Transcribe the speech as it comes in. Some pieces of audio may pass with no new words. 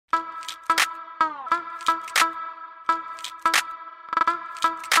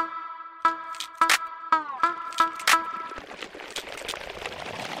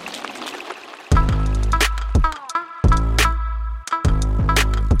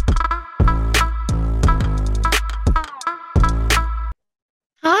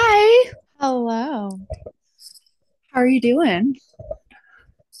are you doing?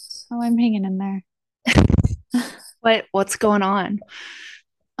 Oh, I'm hanging in there. What's going on?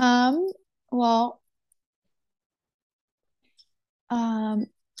 Um, well, um,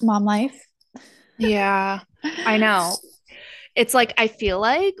 mom life. Yeah, I know. It's like I feel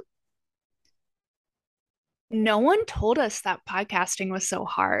like no one told us that podcasting was so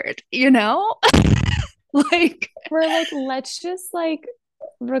hard, you know? Like We're like, let's just like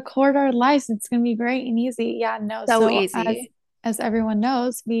record our lives. It's gonna be great and easy. Yeah, no. so So as easy. as everyone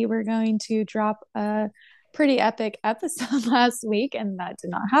knows, we were going to drop a pretty epic episode last week, and that did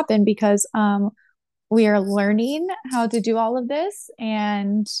not happen because we are learning how to do all of this.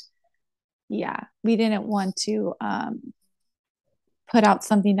 And yeah, we didn't want to put out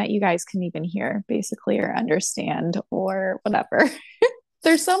something that you guys can even hear, basically, or understand or whatever.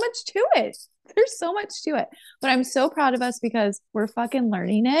 There's so much to it. There's so much to it. But I'm so proud of us because we're fucking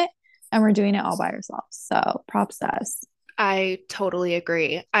learning it and we're doing it all by ourselves. So props to us. I totally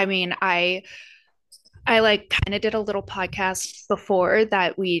agree. I mean, I like kind of did a little podcast before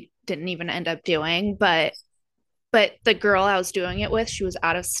that we didn't even end up doing, but the girl I was doing it with, she was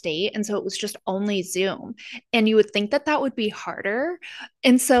out of state. And so it was just only Zoom. And you would think that that would be harder.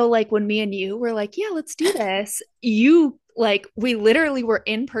 And so, like, when me and you were like, yeah, let's do this, we literally were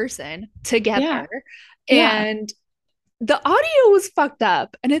in person Yeah. together. Yeah. And the audio was fucked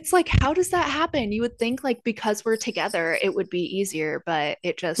up. And it's like, how does that happen? You would think, like, because we're together, it would be easier, but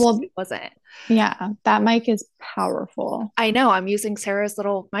Well, it wasn't. yeah, that mic is powerful. I know I'm using Sarah's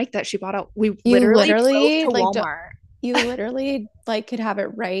little mic that she bought out. We You literally drove literally to like Walmart. you literally like could have it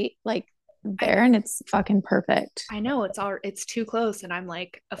right like I there and it's fucking perfect. I know it's too close and I'm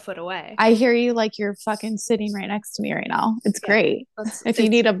like a foot away. I hear you like you're fucking sitting right next to me right now. It's Yeah. great. That's If you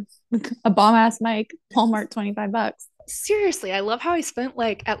it's need a bomb ass mic, Walmart $25. seriously, I love how I spent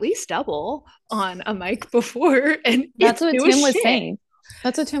like at least double on a mic before and That's what it was Tim was shit. saying.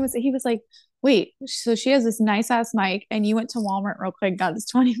 That's what Tim was saying. He was like, wait, so she has this nice ass mic and you went to Walmart real quick, got this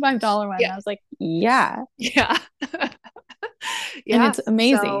 $25 one. And Yeah. I was like, yeah. Yeah. And Yeah. it's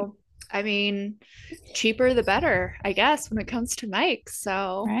amazing. So, I mean, cheaper the better, I guess, when it comes to mics.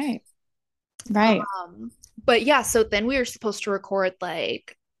 So, Right. Right. um, but yeah, so then we were supposed to record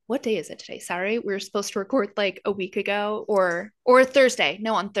like what day is it today? Saturday. We were supposed to record like a week ago or Thursday.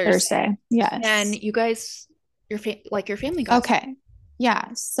 No, on Thursday. Thursday. And Yes. you guys, your family got sick. Okay. Yeah.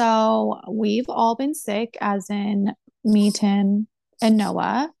 So we've all been sick, as in me, Tim, and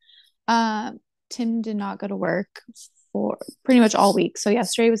Noah. Um, Tim did not go to work for pretty much all week. So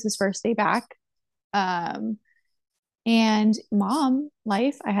yesterday was his first day back. Um, and mom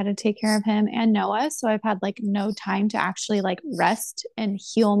life, I had to take care of him and Noah. So I've had like no time to actually like rest and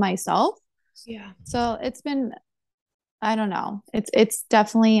heal myself. Yeah. So it's been, I don't know. It's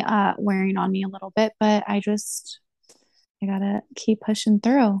definitely wearing on me a little bit, but I gotta keep pushing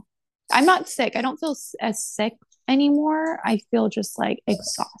through. I'm not sick. I don't feel as sick anymore. I feel just like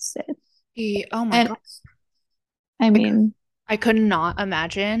exhausted. Oh my And God. I I, c- mean, I could not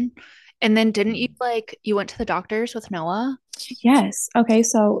imagine. And then didn't you like you went to the doctors with Noah? yes. Okay.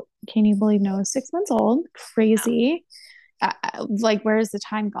 So can you believe Noah's 6 months old? No. Crazy. Like, where's the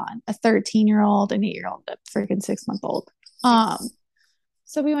time gone? A 13-year-old, an 8-year-old, a freaking 6 month old. Yeah. Um,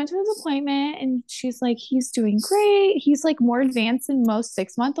 so we went to his appointment and she's like, he's doing great. He's like more advanced than most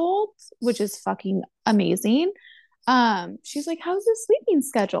 6 month olds, which is fucking amazing. She's like, how's his sleeping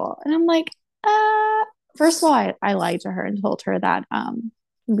schedule? And I'm like, first of all, I lied to her and told her that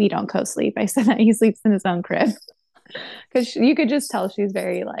we don't co-sleep. I said that he sleeps in his own crib because you could just tell she's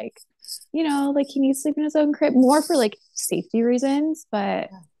very like, like he needs to sleep in his own crib more for like safety reasons. But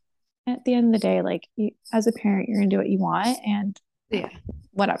at the end of the day, like as a parent, you're gonna do what you want and Yeah.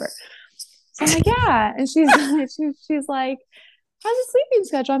 whatever. So I'm like, yeah. And she's like, how's his sleeping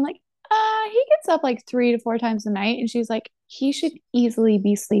schedule? I'm like, he gets up like 3 to 4 times a night. And she's like, he should easily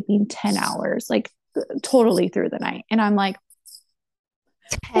be sleeping 10 hours, like totally through the night. And I'm like,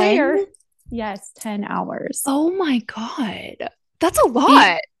 10? where? Yes, 10 hours. Oh my God. That's a And,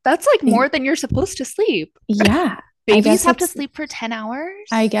 lot. That's like more than you're supposed to sleep. yeah, I Babies guess have to that's, sleep for 10 hours?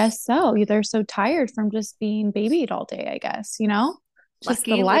 I guess so. They're so tired from just being babied all day, I guess, just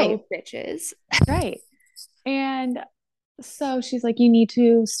the Lucky life. little bitches. Right. And so she's like, you need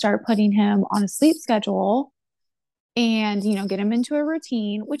to start putting him on a sleep schedule and get him into a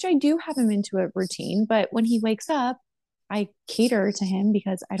routine, which I do have him into a routine. But when he wakes up, I cater to him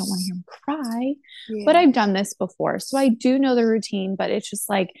because I don't want to hear him cry. But Yeah. I've done this before, so I do know the routine. But it's just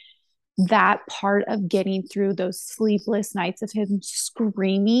like that part of getting through those sleepless nights of him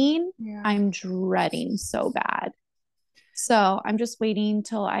screaming, Yeah. I'm dreading so bad. So I'm just waiting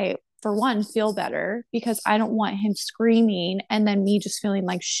till I for one, feel better because I don't want him screaming and then me just feeling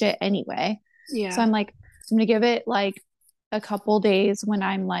like shit anyway. So Yeah. I'm like, I'm gonna give it like a couple days when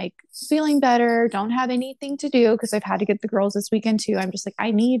I'm like feeling better, don't have anything to do because I've had to get the girls this weekend too. I'm just like,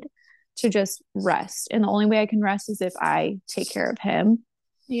 I need to just rest. And the only way I can rest is if I take care of him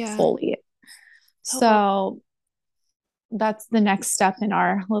Yeah. fully. Totally. So that's the next step in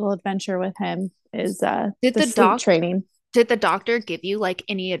our little adventure with him is Did the the sleep doc training. did the doctor give you like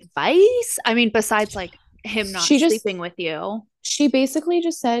any advice? I mean, besides like him not She just sleeping with you. she basically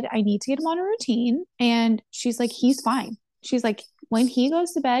just said, I need to get him on a routine. And she's like, he's fine. She's like, when he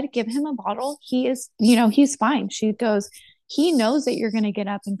goes to bed, give him a bottle. He is, he's fine. She goes, he knows that you're going to get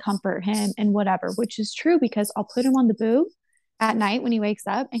up and comfort him and whatever, which is true because I'll put him on the boob at night when he wakes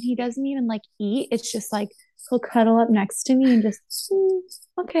up and he doesn't even like eat. It's just like he'll cuddle up next to me and just,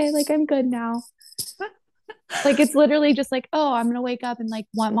 okay, like I'm good now. Like it's literally just like, oh, I'm gonna wake up and like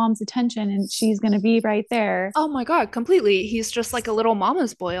want mom's attention and she's gonna be right there. Oh my God, completely. He's just like a little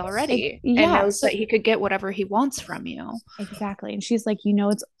mama's boy already and Yeah, knows so that he could get whatever he wants from you. exactly. And she's like,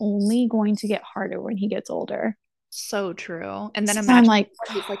 it's only going to get harder when he gets older. So true. And then So I'm imagine like,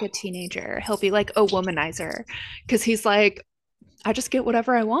 when he's like a teenager, he'll be like a womanizer because he's like, I just get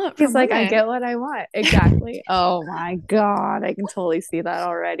whatever I want he's from like, I women. get what I want. Exactly. Oh my God. I can totally see that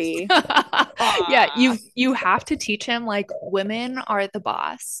already. Yeah, Ah, you have to teach him like women are the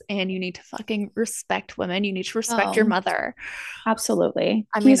boss and you need to fucking respect women. You need to respect your oh, mother. absolutely.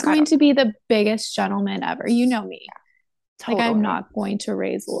 I mean, He's I going don't to be the biggest gentleman ever. You know me. Like, I'm totally. not going to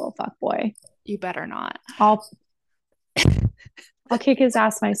raise a little fuck boy. You better not. I'll I'll kick his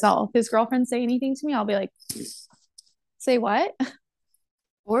ass myself. His girlfriend say anything to me, I'll be like, say what?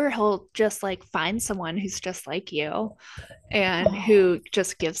 Or he'll just like find someone who's just like you and Oh, who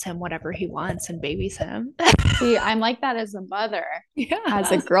just gives him whatever he wants and babies him. see, I'm like that as a mother.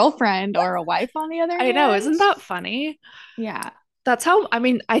 As a Yeah. girlfriend or a wife, on the other I know. hand, Isn't that funny? yeah. That's how, I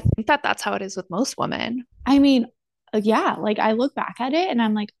mean, I think that that's how it is with most women. I mean, yeah, like I look back at it and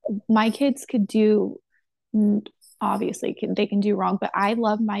I'm like, my kids could do, obviously, they can do wrong, but I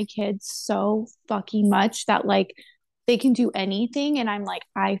love my kids so fucking much that like they can do anything. And I'm like,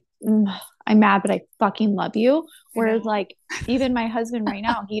 I'm mad, but I fucking love you. I Whereas, know. like, even my husband right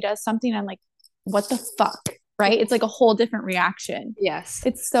now, he does something, I'm like, what the fuck? Right? It's like a whole different reaction. Yes.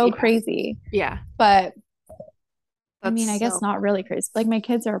 It's so Yeah. crazy. Yeah. But I That's mean, I guess so not really crazy. Like my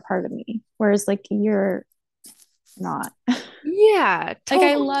kids are a part of me, whereas like you're not. yeah, Like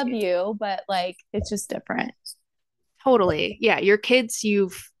I love totally. you, but like it's just different. Totally. Yeah, your kids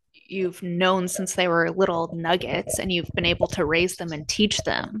you've known since they were little nuggets and you've been able to raise them and teach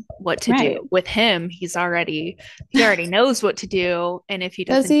them what to Right. do. With him, he already knows what to do and if he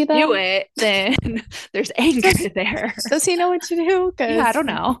Does doesn't he do though? it, then there's anger Does there. does he know what to do? Yeah, I Because don't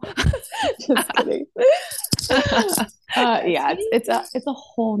know. just kidding. Yeah, See? it's a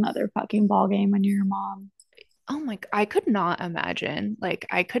whole nother fucking ball game when you're a mom. Oh my, I could not imagine. Like,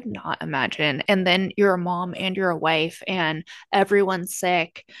 I could not imagine. And then you're a mom and you're a wife, and everyone's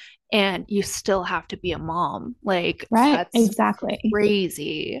sick, and you still have to be a mom. Like, Right, that's exactly.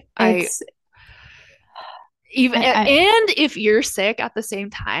 crazy. I It's even, I and if you're sick at the same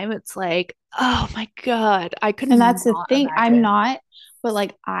time, it's like, oh my God, I could and that's the not thing. I'm imagine. not, but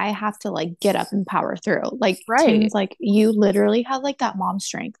like I have to like get up and power through. Like Right. Tim's like you literally have like that mom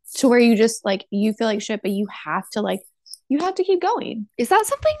strength to where you just like you feel like shit, but you have to keep going. Is that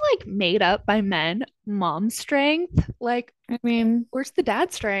something like made up by men? Mom strength? Like, I mean, where's the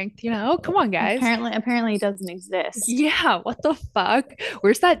dad strength? Come on, guys. apparently it doesn't exist. Yeah, what the fuck?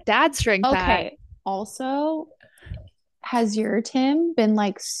 Where's that dad strength at? Okay. Also, has your Tim been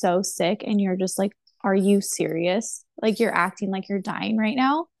like so sick and you're just like, are you serious? Like you're acting like you're dying right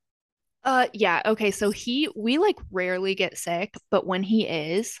now? Yeah, okay, so we like rarely get sick, but when he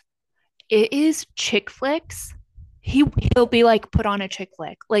is, it is chick flicks. He'll be like put on a chick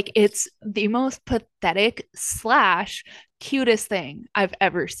flick. Like it's the most pathetic slash cutest thing I've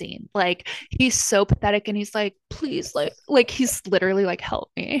ever seen. Like he's so pathetic and he's like, please, like he's literally like,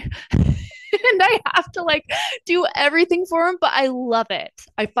 help me. And I have to like do everything for him, but I love it.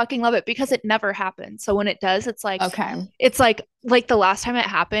 I fucking love it because it never happens. So when it does, Okay. it's like the last time it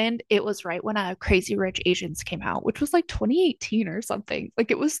happened, it was right when Crazy Rich Asians came out, which was like 2018 or something. Like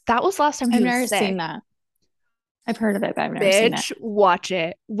that was last time he I've was never seen sick. that. I've heard of it, but I've never seen it. Bitch, watch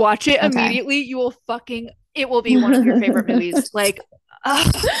it. Watch it Okay. immediately. You will fucking it will be one of your favorite movies. Like,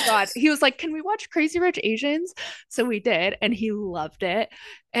 oh God. He was like, can we watch Crazy Rich Asians? So we did, and he loved it.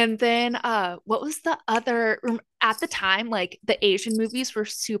 And then what was the other at the time, like the Asian movies were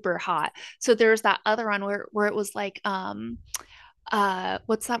super hot. So there was that other one where it was like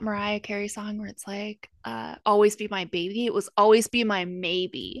What's that Mariah Carey song where it's like, always be my baby? It was always be my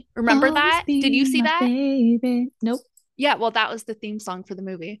maybe. Remember Always that? Did you be see my that? baby. Nope. Yeah, well, that was the theme song for the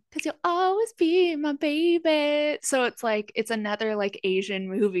movie. Because you'll always be my baby. So it's like, it's another like Asian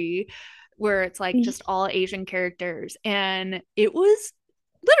movie where it's like just all Asian characters. And it was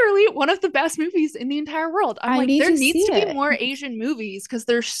literally one of the best movies in the entire world. I'm I like, need there to needs see to be it. more Asian movies because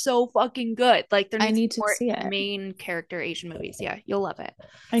they're so fucking good. Like, there I needs to need be to more see it. main character Asian movies. Yeah, you'll love it.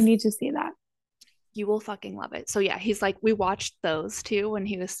 I need to see that. You will fucking love it. So yeah, he's like, we watched those too when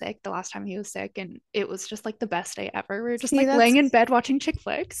he was sick, the last time he was sick, and it was just like the best day ever. We were just See, like laying in bed watching chick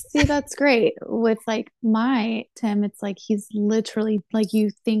flicks. that's great. With like my Tim, it's like he's literally like you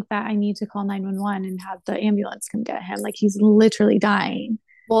think that I need to call 911 and have the ambulance come get him. Like he's literally dying.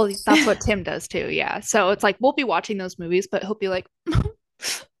 Well, that's what Tim does too. Yeah. So it's like we'll be watching those movies, but he'll be like,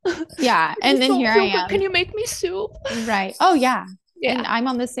 Yeah. I And just then don't here I feel good. Can am. you make me soup? Right. Oh yeah. And Yeah. I'm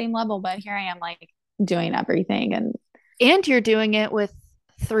on the same level, but here I am like doing everything and And you're doing it with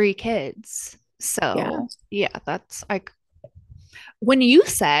three kids. yeah. So yeah, that's like when you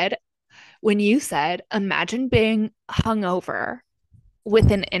said imagine being hungover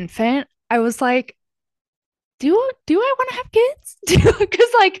with an infant, I was like, do I want to have kids? Because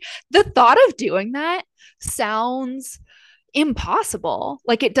like the thought of doing that sounds impossible.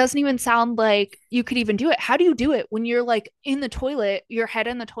 Like it doesn't even sound like you could even do it. How do you do it when you're like in the toilet, your head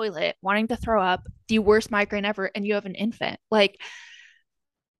in the toilet, wanting to throw up, the worst migraine ever, and you have an infant? Like,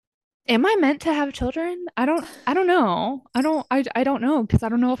 am I meant to have children? I don't know. I don't know because I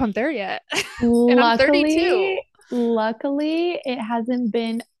don't know if I'm there yet. And I'm 32. Luckily, it hasn't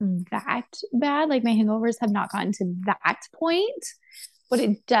been that bad. Like my hangovers have not gotten to that point, but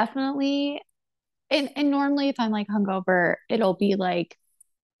it definitely and normally if I'm like hungover, it'll be like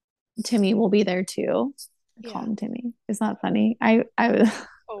Timmy will be there too. I call Yeah. him Timmy. It's not funny. I was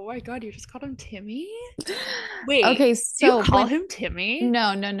Oh my God, you just called him Timmy? Wait, okay, do you so call when him Timmy?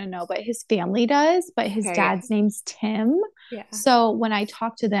 no, but his family does, but his Okay, dad's name's Tim. yeah. So when I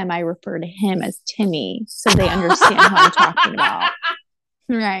talk to them, I refer to him as Timmy so they understand who I'm talking about.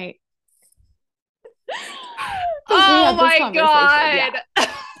 Right. Because we Oh had this my conversation. Yeah. God.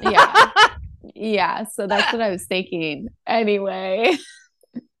 Yeah. Yeah. So that's what I was thinking. Anyway,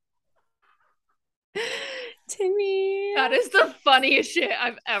 Timmy. That is the funniest shit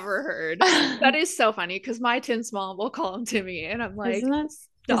I've ever heard. That is so funny because my Tim's mom will call him Timmy, and I'm like, Isn't that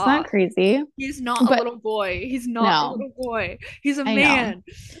stop. crazy? He's not a But little boy. He's not a no, little boy. He's a I know. man.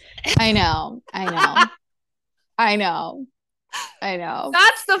 I know. I know. I know. I know.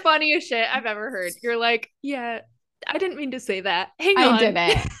 That's the funniest shit I've ever heard. You're like, yeah, I didn't mean to say that. Hang I on.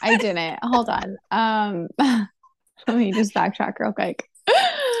 didn't. I didn't. Hold on. Let me just backtrack real quick.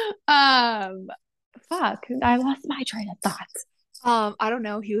 Um, fuck. I lost my train of thought. I don't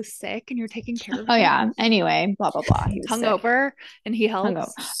know. He was sick and you're taking care of Oh him. yeah. Anyway, blah blah blah. He was sick. Hungover and he Hungover.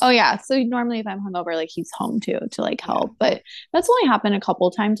 helps. Oh yeah. So normally if I'm hungover, like he's home too to like Yeah. help. But that's only happened a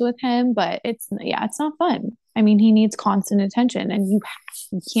couple times with him. But it's yeah, it's not fun. I mean, he needs constant attention, and you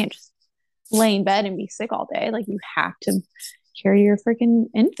can't just lay in bed and be sick all day. Like you have to carry your freaking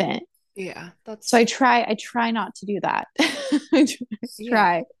infant. Yeah. So I try not to do that. I Yeah.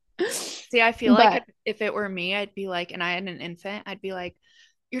 try. See, I feel like But if it were me, I'd be like, and I had an infant, I'd be like,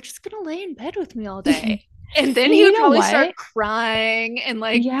 you're just gonna lay in bed with me all day. And then and he you would know probably what? start crying and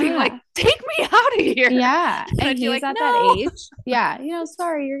like being like, Yeah. take me out of here. Yeah. And And I'd be he's like, at that no, age. Yeah.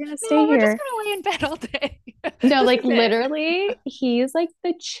 Sorry, you're gonna stay no, we're just here. gonna lay in bed all day. No, This like is it. literally, he's like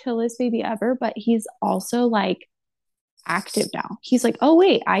the chillest baby ever, but he's also like active now. He's like, oh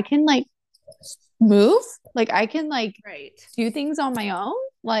wait, I can like move. Like I can like Right. do things on my own.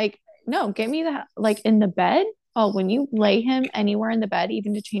 Like, no, get me that like in the bed. Oh, when you lay him anywhere in the bed,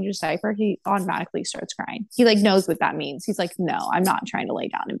 even to change his diaper, he automatically starts crying. He like knows what that means. He's like, no, I'm not trying to lay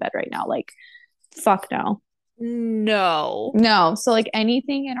down in bed right now. Like, fuck no. No. No. So like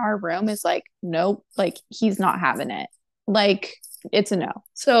anything in our room is like, nope, like he's not having it. Like it's a no.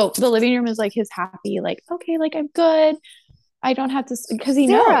 So the living room is like his happy, like, okay, like I'm good. I don't have to because he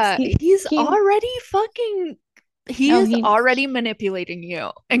knows. Sarah, He he no, is he already manipulating you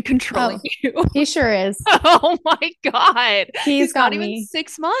and controlling oh, you. he sure is. Oh my God. He's He's not got even me.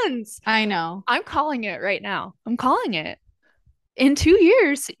 6 months. I know. I'm calling it right now. I'm calling it. In 2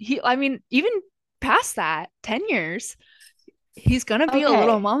 years, I mean, even past that, 10 years, he's gonna be a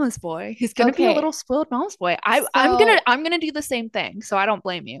little Okay. mama's boy. He's gonna be a Okay. little spoiled mama's boy. So I'm gonna do the same thing. So I don't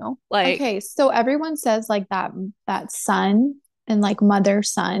blame you. Like, okay, so everyone says like that son and like mother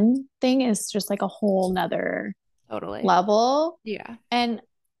son thing is just like a whole nother totally. level. Yeah. And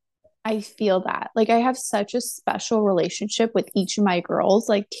I feel that. Like I have such a special relationship with each of my girls.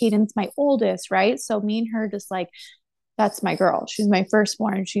 Like Caden's my oldest, right? So me and her just like that's my girl. She's my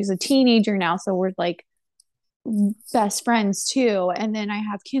firstborn. She's a teenager now, so we're like best friends too. And then I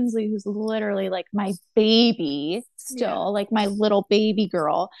have Kinsley, who's literally like my baby Yeah. still, like my little baby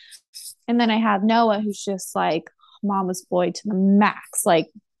girl. And then I have Noah, who's just like mama's boy to the max. Like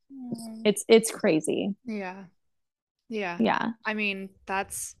Mm. it's crazy. Yeah. Yeah. Yeah. I mean,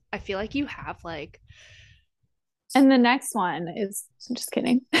 that's, I feel like you have like, And the next one is, I'm just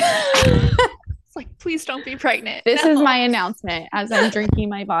kidding. it's like, please don't be pregnant. This is No. my announcement as I'm drinking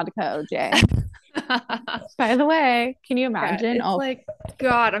my vodka, OJ. By the way, can you Yeah, imagine? it's Oh, like,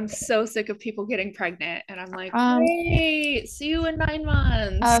 God, I'm so sick of people getting pregnant. And I'm like, um, great, see you in 9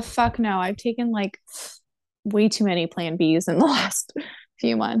 months. fuck no. I've taken like way too many Plan Bs in the last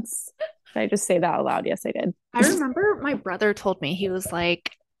few months. Did I just say that out loud? Yes, I did. I remember my brother told me, he was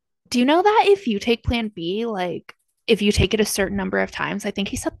like, do you know that if you take Plan B, like if you take it a certain number of times, I think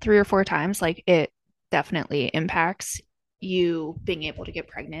he said 3 or 4 times, like it definitely impacts you being able to get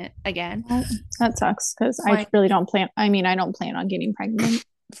pregnant again. Well, that sucks because I Like, really don't plan. I mean, I don't plan on getting pregnant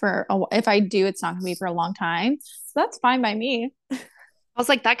for if I do, it's not gonna be for a long time. So that's fine by me. I was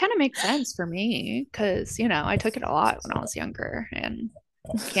like, that kind of makes sense for me because, I took it a lot when I was younger and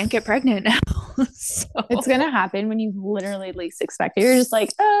can't get pregnant now. So, It's gonna happen when you literally least expect it. You're just like,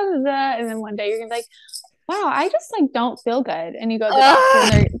 oh, that, and then one day you're gonna be like, wow, I just like don't feel good. And you go to the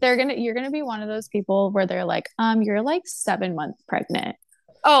doctor and uh, you're gonna be one of those people where they're like, you're like 7 months pregnant.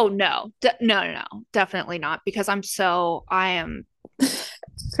 oh no, no, definitely not because I am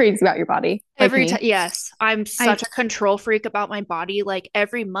Crazy about your body, like every time. me. Yes, I'm I such a control freak about my body. Like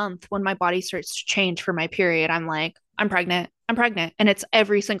every month when my body starts to change for my period, I'm like, I'm pregnant. I'm pregnant. And it's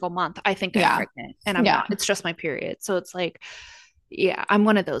every single month I think I'm yeah. pregnant and I'm Yeah. not. It's just my period. So it's like, yeah, I'm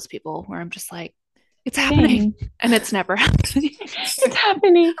one of those people where I'm just like, it's happening Dang. and it's never happening. It's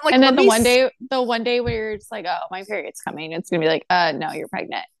happening. I'm like, And let then me the one day where you're just like, oh, my period's coming, it's gonna be like, no, you're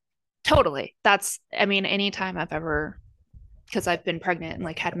pregnant. totally. That's, I mean, anytime I've ever, because I've been pregnant and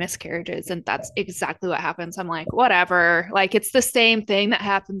like had miscarriages, and that's exactly what happens. I'm like, whatever. Like, it's the same thing that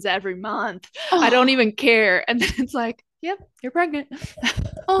happens every month. I don't Oh, even care. And then it's like, yep, you're pregnant.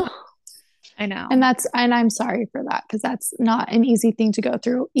 oh. I know. And I'm sorry for that because that's not an easy thing to go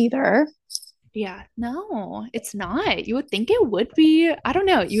through either. Yeah, no, it's not. You would think it would be. I don't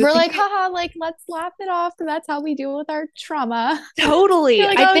know. You would We're think like, it haha, like let's laugh it off because that's how we deal with our trauma. You're totally.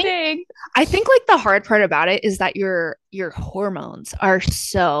 like, oh dang. I think like the hard part about it is that your hormones are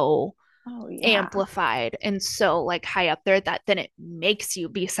so Oh yeah. amplified and so like high up there that then it makes you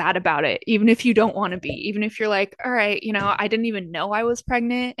be sad about it even if you don't want to be, even if you're like, all right, I didn't even know I was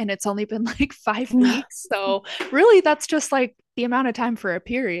pregnant and it's only been like 5 weeks, so really that's just like the amount of time for a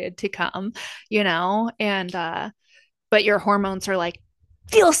period to come, and but your hormones are like,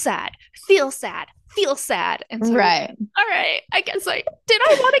 feel sad, feel sad, feel sad. And so you're like, Right. all right, I guess I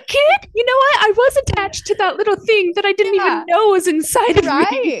want a kid. You know what? I was attached to that little thing that I didn't Yeah. even know was inside of me.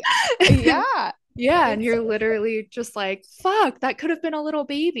 Right. Yeah. Yeah. And It's you're literally just like, fuck, that could have been a little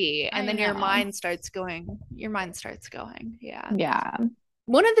baby. And I then know. your mind starts going. Yeah. Yeah.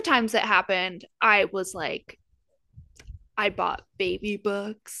 One of the times it happened, I was like, I bought baby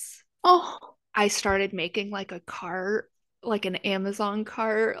books. Oh, I started making like a cart, like an Amazon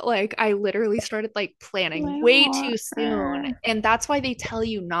cart. Like I literally started like planning my way too soon. heart. And that's why they tell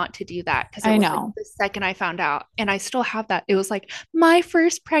you not to do that. Cause it I was like know. the second I found out, and I still have that. It was like my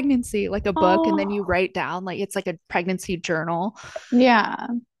first pregnancy, like a book. And then you Oh, write down, like it's like a pregnancy journal. yeah.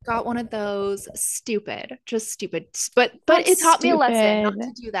 Got one of those. Stupid, just stupid. But Not it taught me a lesson not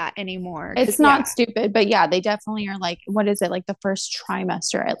stupid. to do that anymore. Cause It's yeah, not stupid, but yeah, they definitely are like, what is it? Like the first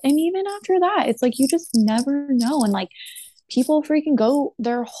trimester. And even after that, it's like you just never know. And like people freaking go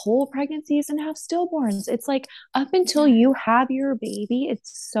their whole pregnancies and have stillborns. It's like up until yeah, you have your baby,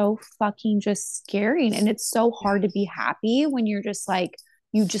 it's so fucking just scary. And it's so yeah. hard to be happy when you're just like,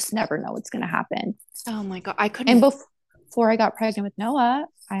 you just never know what's going to happen. Oh my God. I And couldn't. before I got pregnant with Noah,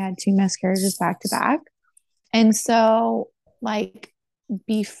 I had 2 miscarriages back to back. And so, like,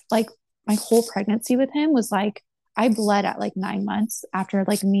 like my whole pregnancy with him was like, I bled at like 9 months after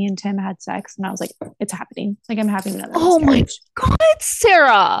like me and Tim had sex. And I was like, it's happening. Like, I'm having another Oh my miscarriage. God,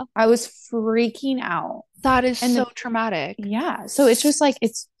 Sarah. I was freaking out. That is And so then, traumatic. yeah. So it's just like,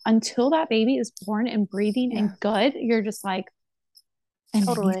 it's until that baby is born and breathing Yeah, and good, you're just like, and then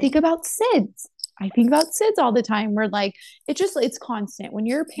you totally. think about SIDS. I think about SIDS all the time. We're like, it's constant. When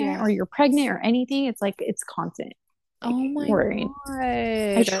you're a parent Yeah. or you're pregnant or anything, it's like, it's constant, like Oh my worrying.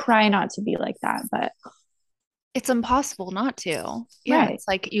 I God. try not to be like that, but it's impossible not to. Yeah, Right. it's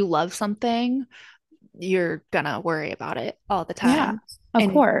like you love something, you're gonna worry about it all the Yeah, time. of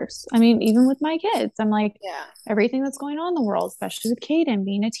And course. I mean, even with my kids, I'm like, yeah, everything that's going on in the world, especially with Caden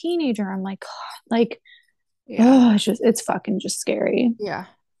being a teenager, I'm like, God, like, yeah, oh, it's fucking just scary. yeah,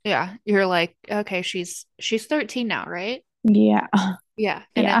 yeah. You're like, okay, she's 13 now, right? Yeah. Yeah.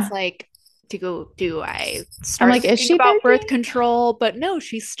 And it's Yeah. like, do I I'm start like, is thinking she about birth 13? control? But no,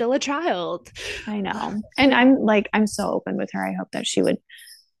 she's still a child. I know. And I'm like, I'm so open with her. I hope that she would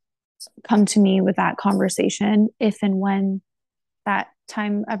come to me with that conversation if and when that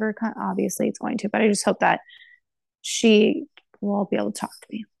time ever comes. Obviously, it's going to, but I just hope that she will be able to talk to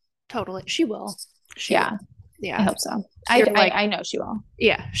me. Totally. She will. She Yeah, will. I Yeah. hope so. You're like, I know she will.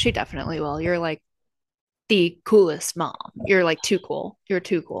 yeah, she definitely will. You're like the coolest mom. You're like too cool. You're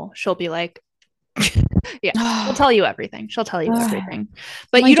too cool. She'll be like, yeah, she'll tell you everything. She'll tell you everything. I'm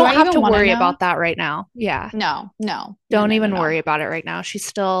But you like, do don't I have even to want to worry know? about that right now. Yeah. No, no, no, Don't no, no, even no. worry about it right now. She Wait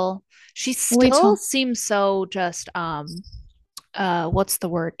still till seems so just what's the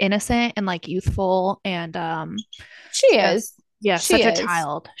word? Innocent and like youthful and she just is. yeah, She such a is.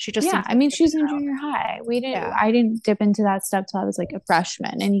 child. She just Yeah, seems I like mean, such a she's in child. junior high. Yeah. I didn't dip into that step till I was like a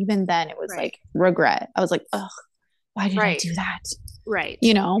freshman. And even then it was Right. like regret. I was like, ugh, why did I Right. do that? Right.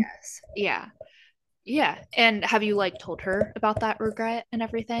 You know? Yes. Yeah. Yeah. And have you like told her about that regret and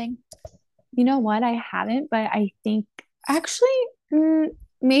everything? You know what? I haven't, but I think actually, mm,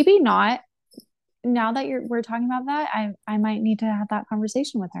 maybe not. Now that we're talking about that, I might need to have that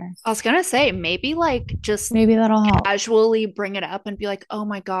conversation with her. I was gonna say maybe like just Maybe that'll help. casually bring it up and be like, oh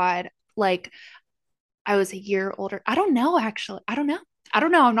my God, like I was a year older. I don't know, actually. I don't know. I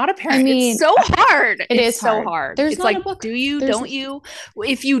don't know. I'm not a I parent. It's mean, so hard. it It's is so hard. hard. There's It's not like, a book. do you, There's don't you?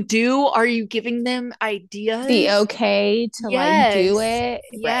 If you do, are you giving them the ideas? okay to like do Yes. it.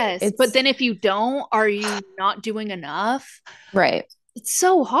 Right. Yes. But It's then if you don't, are you not doing enough? right. It's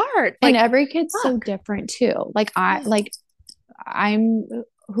so hard. And Like, every kid's so fuck. different too. I'm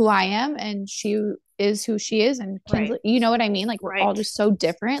who I am and she is who she is and Right. Kinsley, you know what I mean? Like we're all Right. just so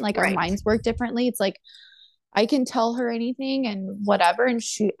different. Like our Right. minds work differently. It's like I can tell her anything and whatever. And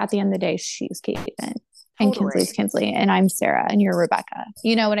she at the end of the day, she's Caitlin and Kinsley's Totally. Kinsley. And I'm Sarah and you're Rebecca.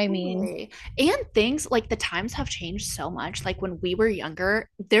 You know what I mean? Totally. And things like the times have changed so much. Like when we were younger,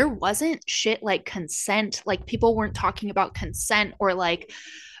 there wasn't shit like consent. Like people weren't talking about consent or like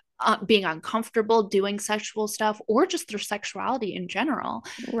being uncomfortable doing sexual stuff or just their sexuality in general.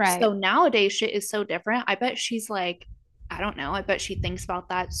 Right. So nowadays, shit is so different. I bet she's like, I don't know. I bet she thinks about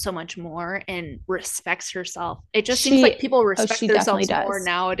that so much more and respects herself. It just seems like people She respect definitely themselves more does.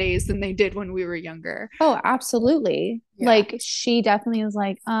 nowadays than they did when we were younger. Oh, absolutely. Yeah. Like she definitely was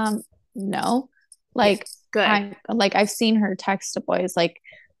like, no. Yeah. Like Good. I've seen her text to boys like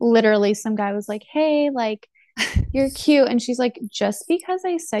literally some guy was like, "Hey, like you're cute." And she's like, "Just because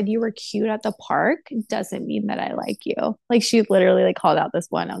I said you were cute at the park doesn't mean that I like you." Like she literally like called out this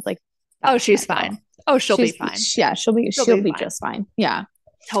one. I was like, Oh, "That's my she's girl." fine. Oh, she'll be fine. Yeah, She'll be she'll be fine. just fine. Yeah.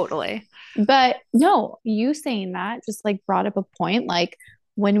 Totally. But no, you saying that just like brought up a point. Like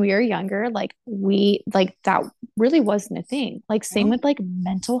when we were younger, like we like that really wasn't a thing. Like same No, with like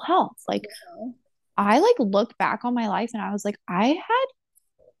mental health. Like no. I like looked back on my life and I was like, I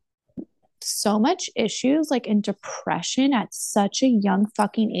had so much issues like in depression at such a young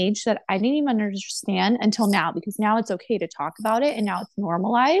fucking age that I didn't even understand until now because now it's okay to talk about it and now it's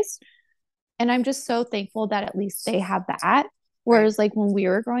normalized. And I'm just so thankful that at least they have that. Right. Whereas, like, when we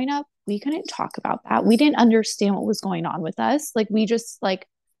were growing up, we couldn't talk about that. We didn't understand what was going on with us. Like, we just, like,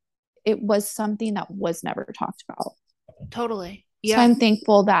 it was something that was never talked about. Totally. So Yeah. I'm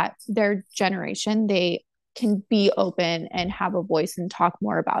thankful that their generation, they can be open and have a voice and talk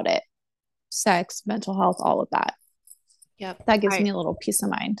more about it. Sex, mental health, all of that. Yep. That gives I me a little peace of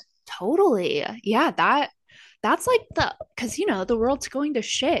mind. totally. Yeah, that's like the because the world's going to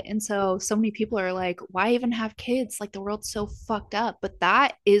shit. And so many people are like, why even have kids? Like the world's so fucked up. But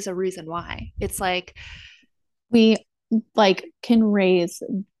that is a reason why. It's like We like can raise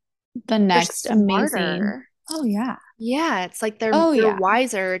the they're next amazing. smarter. Oh, yeah. Yeah, it's like Oh, they're yeah.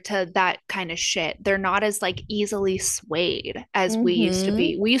 wiser to that kind of shit. They're not as like easily swayed as we used to Mm-hmm.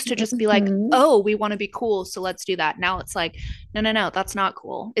 be. We used to just be like, Mm-hmm. "Oh, we want to be cool, so let's do that." Now it's like, "No, no, no, that's not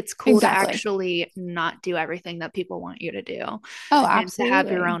cool. It's cool to Exactly. actually not do everything that people want you to do Oh, and to have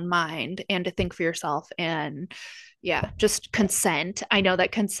your absolutely. own mind and to think for yourself and yeah, just consent. I know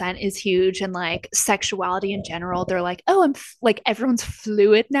that consent is huge and like sexuality in general. They're like, "Oh, like everyone's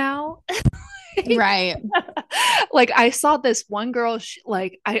fluid now." Right. Like I saw this one girl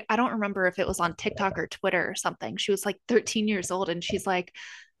like I don't remember if it was on TikTok or Twitter or something. She was like 13 years old and she's like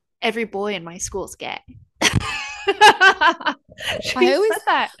every boy in my school is gay. She I always, said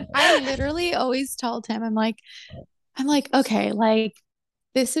that. I literally always tell Tim, I'm like, okay, like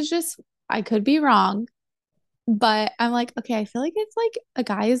this is just, I could be wrong, but I'm like, okay, I feel like it's like a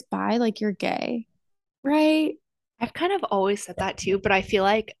guy is bi, like you're gay, right? I've kind of always said that too, but I feel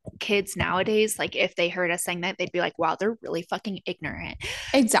like kids nowadays, like if they heard us saying that, they'd be like, wow, they're really fucking ignorant.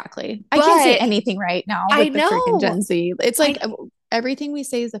 Exactly. I can't say But anything right now I with the freaking know, Gen Z. It's I like everything we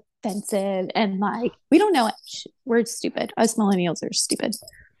say is offensive and like we don't know it. We're stupid. Us millennials are stupid.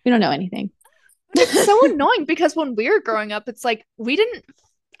 We don't know anything. it's so annoying because when we were growing up, it's like we didn't,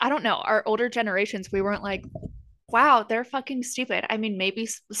 I don't know, our older generations, we weren't like, wow, they're fucking stupid. I mean, maybe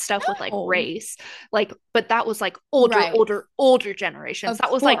stuff with like No. race, like, but that was like Right. older generations. Of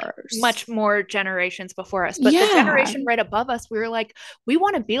That was like course. much more generations before us. But the Yeah. generation right above us, we were like, we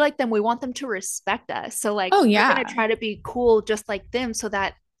want to be like them. We want them to respect us. So, like, Oh we're going to yeah. try to be cool just like them so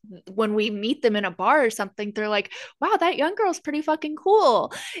that when we meet them in a bar or something, they're like, wow, that young girl's pretty fucking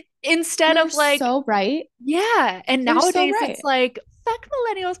cool. Instead You're of like, so right. yeah. And You're so nowadays it's right. like, fuck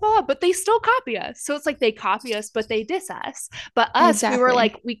millennials, blah, blah, but they still copy us. So it's like they copy us, but they diss us. But us, we were Exactly.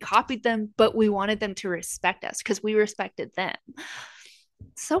 like, we copied them, but we wanted them to respect us because we respected them.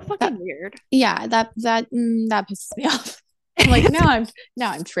 So That fucking weird. yeah, that pisses me off. I'm like,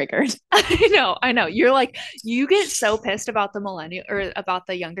 now I'm triggered. I know. You're like, you get so pissed about the millennial or about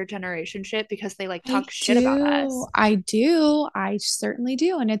the younger generation shit because they like I talk shit about do. us. I do. I certainly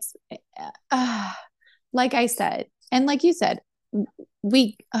do. And it's uh, like I said, and like you said,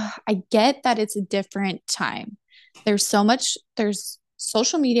 I get that it's a different time. There's so much, there's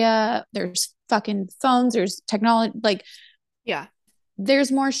social media, there's fucking phones, there's technology, like Yeah.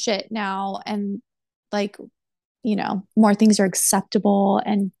 there's more shit now. And like, more things are acceptable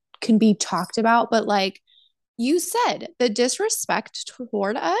and can be talked about. But like you said, the disrespect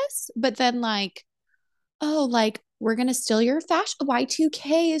toward us, but then like, oh, like we're gonna steal your fashion.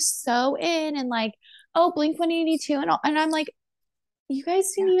 Y2K is so in, and like, oh, Blink 182 and all. And I'm like, you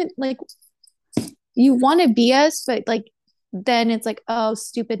guys didn't Yeah. even like you want to be us, but like then it's like, oh,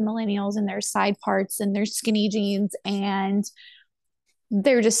 stupid millennials and their side parts and their skinny jeans and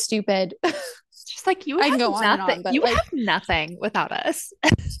they're just stupid. Just like you I can have go on and nothing. on, but You like have nothing without us.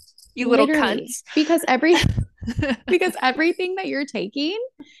 You little literally, cunts. because everything that you're taking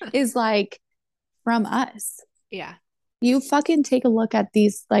is like from us. Yeah. You fucking take a look at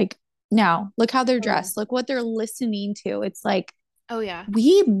these, like, now look how they're Oh yeah. dressed, look what they're listening to. It's like Oh yeah.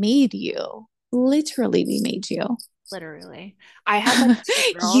 we made you, literally we made you. Literally. I had like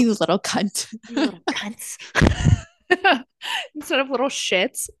two You girls, little cunt. you little cunts. Instead of little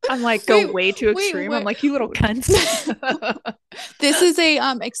shits, I'm like go wait way too extreme. I'm wait like, you little cunts. this is a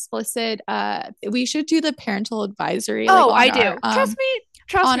explicit, we should do the parental advisory like Oh, I do.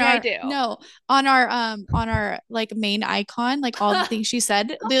 Trust on me, I our do. no on our like main icon, like all the things she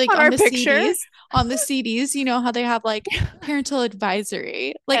said, they like On our picture. on the CDs, you know how they have like parental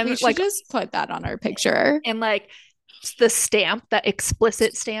advisory, like we And should just put that on our picture. like the stamp, that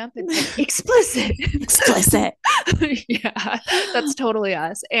explicit stamp. It's like explicit. Explicit. Yeah, that's totally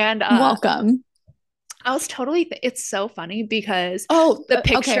us. And Welcome. I was totally it's so funny because Oh, the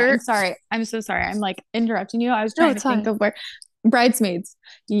okay. I'm picture. sorry. I'm so sorry. I'm like interrupting you. I was No, trying to it's think fine. of where bridesmaids.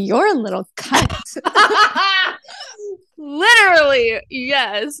 You're a little cunt. Literally,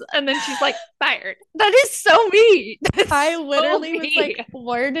 yes. And then she's like, fired. That is so me. That's I so literally was me. like,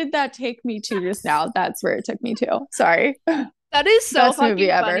 where did that take me to just now? That's where it took me to. Sorry. That is so Best movie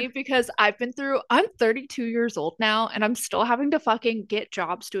fucking funny ever. because I'm 32 years old now and I'm still having to fucking get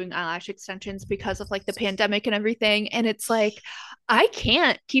jobs doing eyelash extensions because of like the pandemic and everything. And it's like, I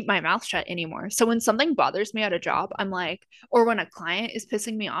can't keep my mouth shut anymore. So when something bothers me at a job, I'm like, or when a client is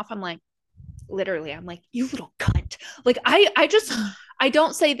pissing me off, I'm like, literally, I'm like, you little cunt. Like, I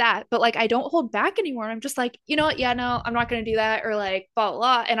don't say that, but like, I don't hold back anymore. I'm just like, you know what? Yeah, no, I'm not going to do that. Or like, blah,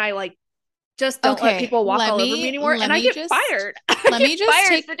 blah. And I like, just don't let Okay, people walk all over me anymore. And I get fired. I let get me just fired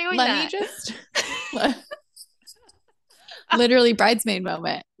take for doing let me that. just literally bridesmaid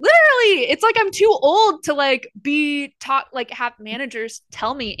moment. Literally, it's like I'm too old to like be taught, like have managers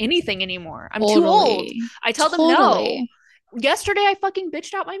tell me anything anymore. I'm too old. Totally. I tell them no. Totally. Yesterday, I fucking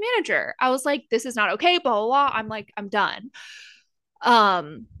bitched out my manager. I was like, this is not okay, blah, blah, blah. I'm like, I'm done.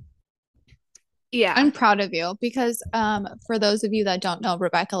 Um, yeah. I'm proud of you because for those of you that don't know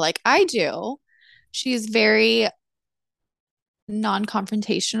Rebecca like I do, she's very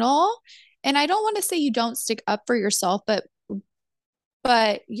non-confrontational. And I don't want to say you don't stick up for yourself, but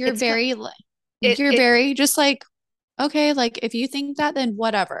It's you're it very just like, okay, like if you think that, then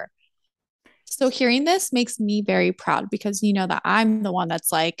whatever. So hearing this makes me very proud because you know that I'm the one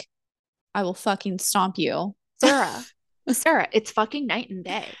that's like, I will fucking stomp you. Sarah, Sarah, it's fucking night and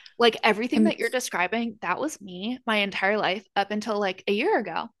day. Like everything I'm that you're describing, that was me my entire life up until like a year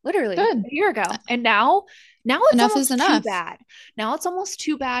ago, literally good. a year ago. And now it's Enough is almost too enough. bad. Now it's almost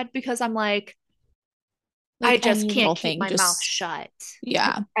too bad because I'm like, I Like just any can't little keep thing, my mouth just shut.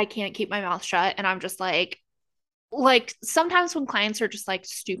 yeah. I can't keep my mouth shut. And I'm just like sometimes when clients are just like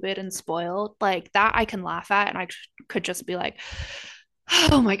stupid and spoiled, like that I can laugh at and I could just be like,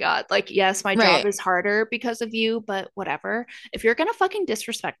 oh my God, like, yes, my job Right. is harder because of you, but whatever. If you're gonna fucking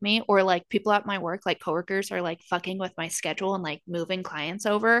disrespect me or like people at my work, like coworkers are like fucking with my schedule and like moving clients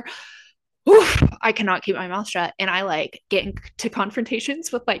over, oof, I cannot keep my mouth shut. And I like get into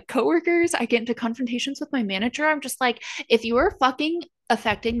confrontations with like coworkers. I get into confrontations with my manager. I'm just like, if you are fucking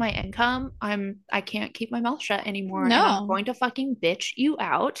affecting my income, I can't keep my mouth shut anymore. And I'm No. going to fucking bitch you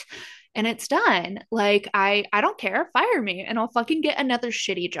out. And it's done. Like I don't care. Fire me and I'll fucking get another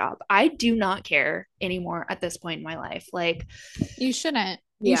shitty job. I do not care anymore at this point in my life. Like, You shouldn't.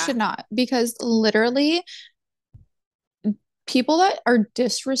 You yeah. should not, because literally people that are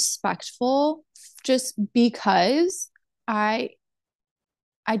disrespectful just because I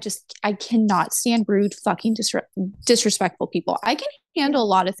I cannot stand rude fucking disrespectful people. I can handle a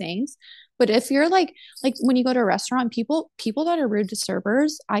lot of things, but if you're like when you go to a restaurant, people that are rude to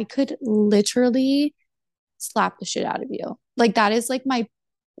servers, I could literally slap the shit out of you. Like that is like my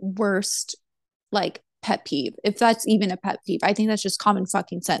worst like pet peeve. If that's even a pet peeve, I think that's just common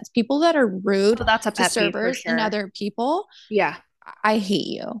fucking sense. People that are rude Oh, that's a to pet peeve for servers and sure. other people, Yeah. I hate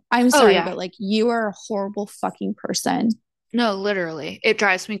you. I'm Oh sorry, yeah. but like you are a horrible fucking person. No, literally. It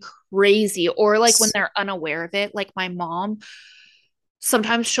drives me crazy. Or like when they're unaware of it, like my mom,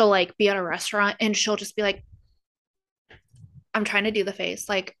 sometimes she'll like be at a restaurant and she'll just be like, I'm trying to do the face.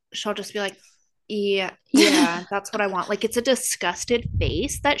 Like she'll just be like, yeah, yeah, that's what I want. Like it's a disgusted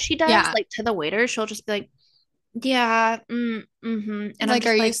face that she does, Yeah. like to the waiter. She'll just be like, yeah, and I'm Like,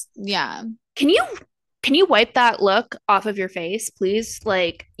 are just you, like, yeah. can you can you wipe that look off of your face, please?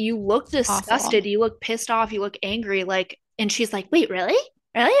 Like you look Awful. disgusted, you look pissed off, you look angry, like, and she's like, wait, really?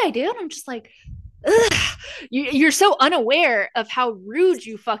 Really? I do? And I'm just like, ugh. You're so unaware of how rude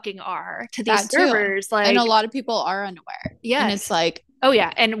you fucking are to these That too. servers. And a Like, lot of people are unaware. And it's yes. like, Oh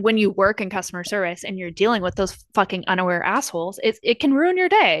yeah, and when you work in customer service and you're dealing with those fucking unaware assholes, it can ruin your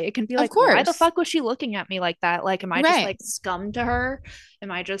day. It can be of like, why the course. fuck was she looking at me like that? Like, am I just Right. like scum to her?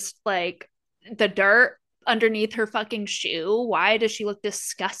 Am I just like the dirt underneath her fucking shoe? Why does she look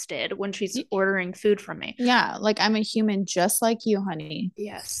disgusted when she's ordering food from me? Yeah. Like, I'm a human just like you, honey.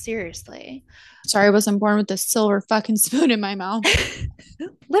 Yes, seriously. Sorry, I wasn't born with a silver fucking spoon in my mouth.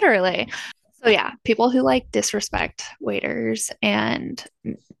 Literally. So yeah, people who like disrespect waiters and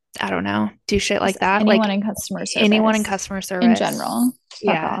I don't know, do shit like Just that, like anyone in customer anyone in service customer in service. general, fuck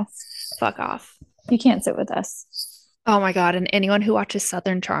Yeah, off. fuck off. You can't sit with us. Oh my God. And anyone who watches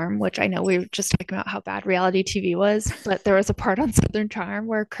Southern Charm, which I know we were just talking about how bad reality TV was, but there was a part on Southern Charm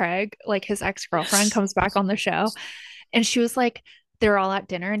where Craig, like his ex-girlfriend, comes back on the show and she was like, they're all at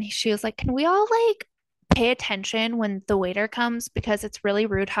dinner and she was like, can we all like pay attention when the waiter comes? Because it's really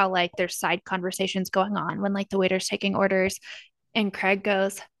rude how like there's side conversations going on when like the waiter's taking orders. And Craig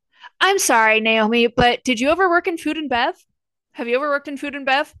goes, I'm sorry, Naomi, but did you ever work in food and bev? Have you ever worked in food and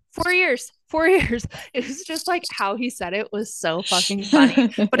bev? 4 years. 4 years. It was just like how he said it was so fucking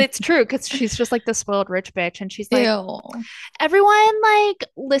funny. But it's true because she's just like the spoiled rich bitch. And she's like, Ew. everyone, like,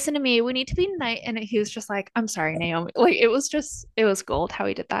 listen to me. We need to be nice. And he was just like, I'm sorry, Naomi. Like, it was gold how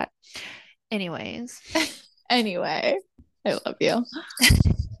he did that. Anyways. Anyway, I love you.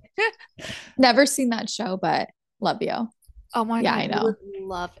 Never seen that show, but love you. Oh my Yeah, God, I you would know.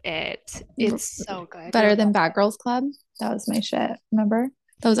 love it. It's so good. You Better would than love Bad Girls Club. That was my shit. Remember?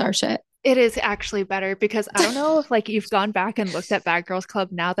 That was our shit. it. It is actually better because I don't know if like you've gone back and looked at Bad Girls Club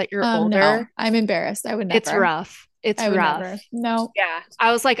now that you're No, older. I'm embarrassed. I would It's never. rough. It's I would rough. never. No, Yeah.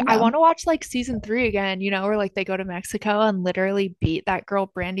 I was like, I no. want to watch like season 3 again, you know, where like they go to Mexico and literally beat that girl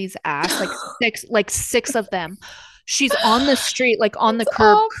Brandy's ass, like six of them. She's on the street, like on the It's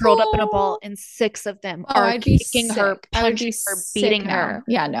curb, curled up in a ball, awful. and six of them Oh, are I'd be kicking her, sick. I would be punching her, sick beating now. her.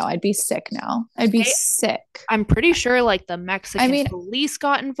 Yeah, no, I'd be sick now. I'd be They, sick. I'm pretty sure like the I Mexican mean, police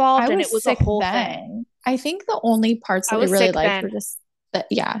got I involved and it was was a sick whole thing. then. I think the only parts I that I was really sick liked were then. just that,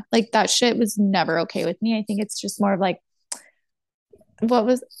 yeah, like that shit was never okay with me. I think it's just more of like, what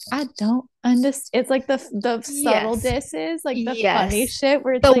was, I don't understand. It's like the subtle Yes. disses, like the funny Yes. shit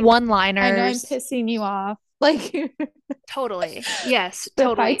where it's The like, one I know I'm liners. pissing you off. Like Totally. Yes,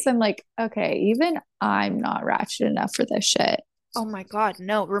 the fights, totally. I'm like, okay, even I'm not ratchet enough for this shit. Oh my God,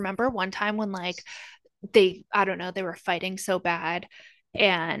 no. Remember one time when like they, I don't know, they were fighting so bad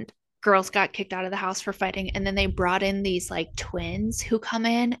and girls got kicked out of the house for fighting, and then they brought in these like twins who come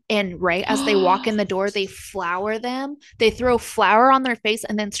in, and right as they walk in the door they flour them, they throw flour on their face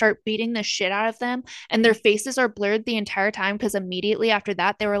and then start beating the shit out of them, and their faces are blurred the entire time because immediately after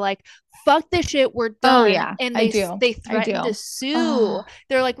that they were like, fuck this shit, we're Oh done, yeah, and I they do. they I threatened to do. sue. Oh,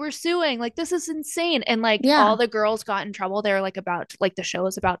 They're like, we're suing, like this is insane, and like yeah. all the girls got in trouble. They were like about like the show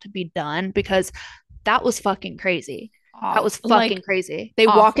was about to be done because that was fucking crazy. That was fucking Like crazy. They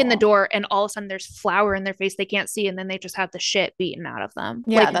walk in the awful. door and all of a sudden there's flour in their face they can't see, and then they just have the shit beaten out of them.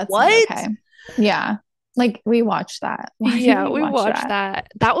 Yeah, Like, that's not what? okay. Yeah. Like we watched that. Why did Yeah, we we watch watched that?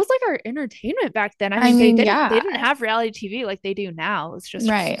 that. That was like our entertainment back then. I I mean, mean, they yeah, didn't have reality TV like they do now. It's just,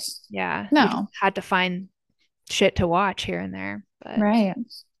 right. yeah, you just No, had to find shit to watch here and there. But right.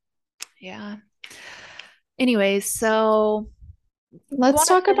 yeah. Anyways, so I Let's want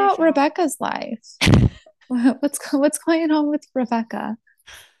to talk finish about off. Rebecca's life. What's going on with Rebecca?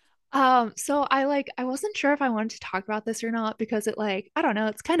 So I wasn't sure if I wanted to talk about this or not because it like, I don't know,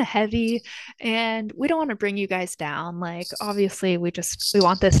 it's kind of heavy and we don't want to bring you guys down. Like obviously we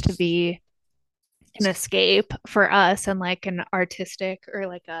want this to be an escape for us and like an artistic or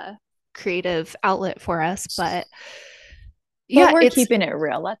like a creative outlet for us, but But yeah, we're keeping it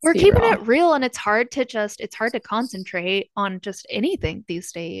real. Let's we're be keeping real. it real, and it's hard to concentrate on just anything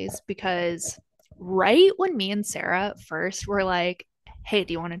these days because right when me and Sarah first were like, hey,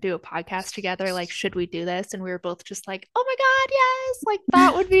 do you want to do a podcast together, like should we do this, and we were both just like, oh my god, yes, like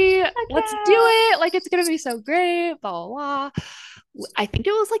that would be, let's do Yeah. it, like it's gonna be so great, blah blah blah. I think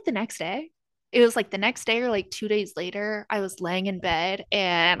it was like the next day. It was like the next day or like 2 days later, I was laying in bed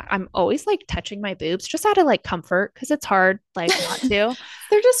and I'm always like touching my boobs just out of like comfort because it's hard like not to.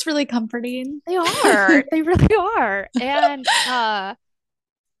 They're just really comforting. They are. They really are. And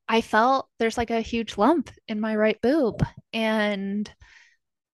I felt there's like a huge lump in my right boob. And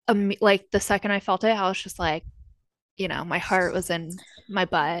like the second I felt it, I was just like, my heart was in my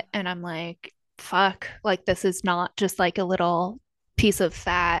butt. And I'm like, fuck, like this is not just like a little piece of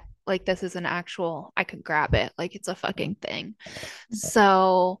fat. Like this is an actual, I could grab it. Like it's a fucking thing.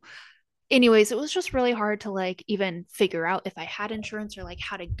 So, anyways, it was just really hard to like even figure out if I had insurance or like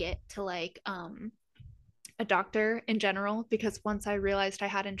how to get to like, a doctor in general, because once I realized I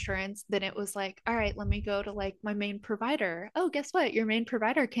had insurance, then it was like, all right, let me go to like my main provider. Oh, guess what? Your main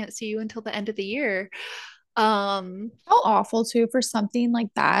provider can't see you until the end of the year. Um, How awful too for something like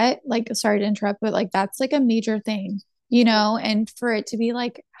that. Like, sorry to interrupt, but like that's like a major thing, you know, and for it to be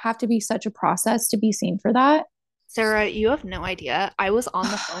like have to be such a process to be seen for that. Sarah, you have no idea. I was on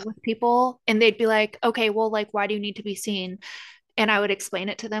the phone with people and they'd be like, okay, well, like, why do you need to be seen? And I would explain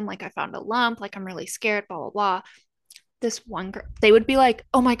it to them, like, I found a lump, like, I'm really scared, blah, blah, blah. This one girl, they would be like,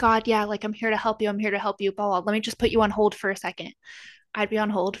 oh my God, yeah, like, I'm here to help you. I'm here to help you, blah, blah. Let me just put you on hold for a second. I'd be on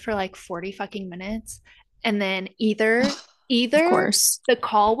hold for like 40 fucking minutes. And then Of either course. the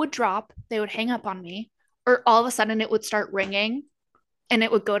call would drop, they would hang up on me, or all of a sudden it would start ringing and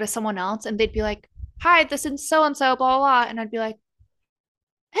it would go to someone else and they'd be like, hi, this is so and so, blah, blah, blah. And I'd be like,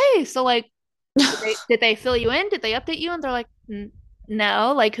 hey, so like, did they fill you in? Did they update you? And they're like,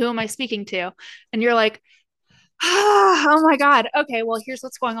 no, like, who am I speaking to? And you're like, oh my God. Okay, well, here's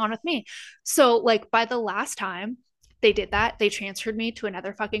what's going on with me. So, like, by the last time they did that, they transferred me to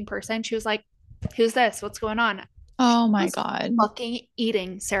another fucking person. She was like, who's this? What's going on? She Oh my was God. fucking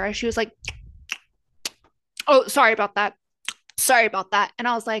eating, Sarah. She was like, oh, sorry about that. Sorry about that. And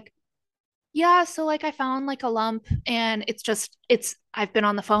I was like, yeah, so like I found like a lump and I've been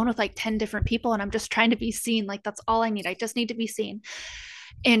on the phone with like 10 different people and I'm just trying to be seen. Like that's all I need. I just need to be seen.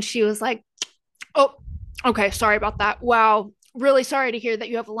 And she was like, oh, okay, sorry about that. Wow. Really sorry to hear that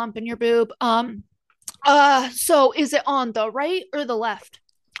you have a lump in your boob. So is it on the right or the left?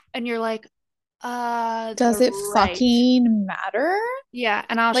 And you're like, Does the it right. fucking matter? Yeah.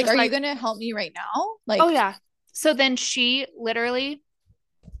 And I was Like, just are you like, gonna help me right now? oh Like, yeah. So then she literally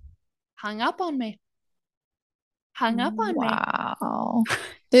hung up on me. Hung up on me. wow.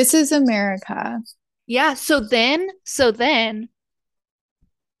 This is America. Yeah. So then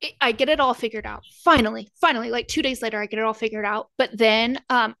I get it all figured out. Finally, like 2 days later, I get it all figured out. But then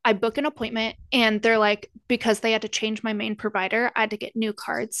I book an appointment and they're like, because they had to change my main provider, I had to get new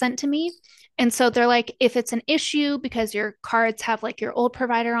cards sent to me. And so they're like, if it's an issue because your cards have like your old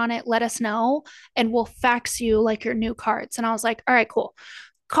provider on it, let us know and we'll fax you like your new cards. And I was like, all right, cool.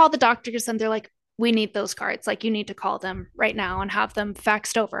 Call the doctors and they're like, we need those cards. Like, you need to call them right now and have them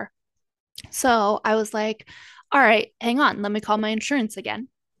faxed over. So I was like, all right, hang on. Let me call my insurance again.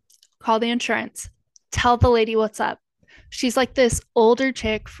 Call the insurance. Tell the lady what's up. She's like this older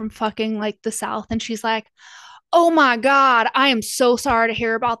chick from fucking like the South. And she's like, Oh my God, I am so sorry to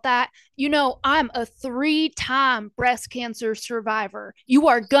hear about that. You know, I'm a 3-time breast cancer survivor. You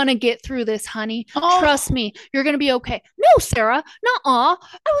are gonna get through this, honey. Oh, Trust me, you're gonna be okay. No, Sarah, nuh-uh.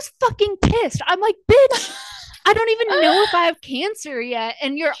 I was fucking pissed. I'm like, bitch, I don't even know if I have cancer yet.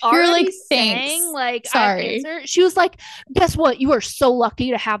 And you're you're already like, saying, thanks. like, I have Sorry. cancer. She was like, guess what? You are so lucky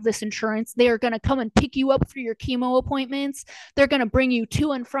to have this insurance. They are going to come and pick you up for your chemo appointments. They're going to bring you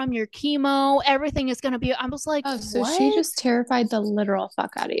to and from your chemo. Everything is going to be, I was like, Oh, so she what? just terrified the literal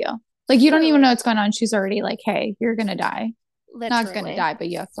fuck out of you. Like, you don't even know Literally, what's going on. She's already like, hey, you're going to die. Not going to literally, die, but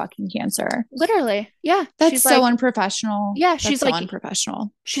you have fucking cancer. literally. Yeah. That's so unprofessional. Yeah, That's so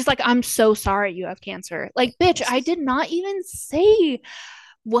unprofessional. she's like, I'm so sorry you have cancer. Like, bitch, I did not even say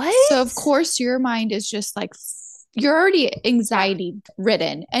what? So, of course, your mind is just like, you're already Yeah. anxiety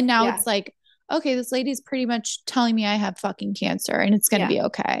ridden. And now Yeah. it's like, okay, this lady's pretty much telling me I have fucking cancer and it's going to Yeah. be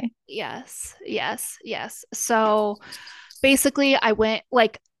okay. Yes. Yes. Yes. So basically, I went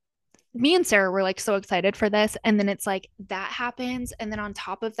like, me and Sarah were like so excited for this. And then it's like that happens. And then on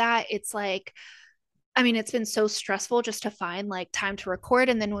top of that, it's like, I mean, it's been so stressful just to find like time to record.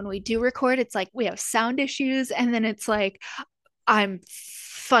 And then when we do record, it's like we have sound issues. And then it's like, I'm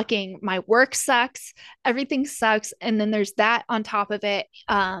fucking, my work sucks, everything sucks. And then there's that on top of it.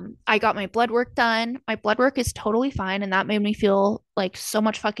 I got my blood work done. My blood work is totally fine. And that made me feel like so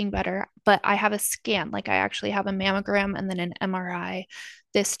much fucking better. But I have a scan, like I actually have a mammogram and then an MRI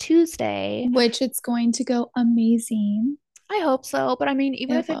this Tuesday. Which it's going to go amazing. I hope so. But I mean,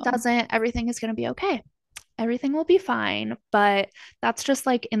 even It if it will. doesn't, everything is going to be okay. Everything will be fine. But that's just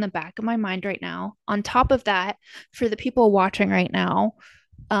like in the back of my mind right now. On top of that, for the people watching right now,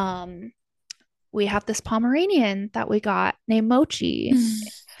 um, we have this Pomeranian that we got named Mochi.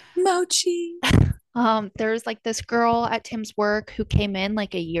 Mochi. There's like this girl at Tim's work who came in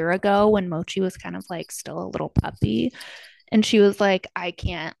like a year ago when Mochi was kind of like still a little puppy. And she was like, I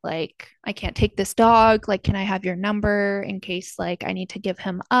can't take this dog. Like, can I have your number in case like I need to give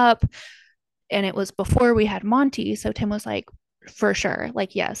him up? And it was before we had Monty. So Tim was like, for sure,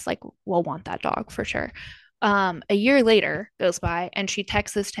 like, yes, like we'll want that dog for sure. A year later goes by and she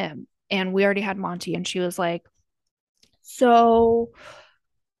texts him and we already had Monty and she was like, so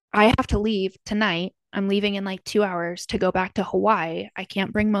I have to leave tonight. I'm leaving in like 2 hours to go back to Hawaii. I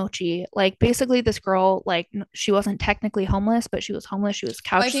can't bring Mochi. Like basically this girl, like she wasn't technically homeless, but she was homeless. She was I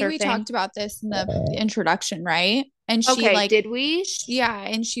couch think we surfing. talked about this in the introduction, right? And she Okay, like, did we? yeah,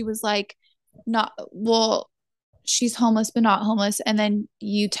 and she was like, not well, she's homeless but not homeless. And then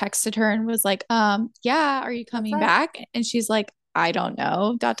you texted her and was like, yeah, are you What's coming up? back? And she's like, I don't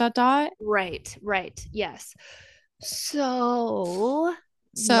know. Dot dot dot. Right, right. Yes. So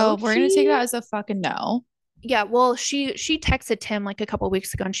So we're gonna take that Mochi, as a fucking no. yeah, well, she texted Tim like a couple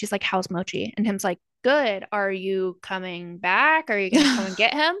weeks ago and she's like, how's Mochi? And Tim's like, good. Are you coming back? Are you gonna come and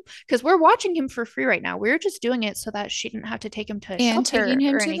get him? Because we're watching him for free right now. We're just doing it so that she didn't have to take him to a And taking shelter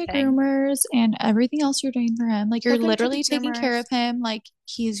him or to the anything. groomers and everything else you're doing for him. Like you're Took him to the literally taking care groomers. of him like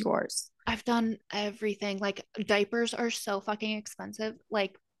he's yours. I've done everything. Like diapers are so fucking expensive.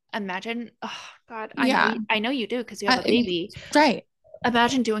 Like imagine, oh God, Yeah. I know you do because you have a I mean, baby. right.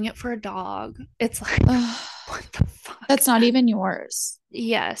 Imagine doing it for a dog. It's like, Ugh, what the fuck? that's not even yours.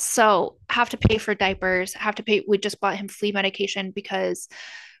 Yeah, so have to pay for diapers, have to pay. We just bought him flea medication because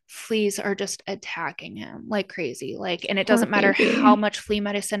fleas are just attacking him like crazy. Like, and it Poor doesn't matter how baby. much flea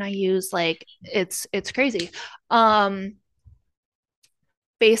medicine I use, like it's crazy. Um,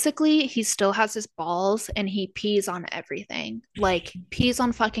 Basically he still has his balls and he pees on everything, like pees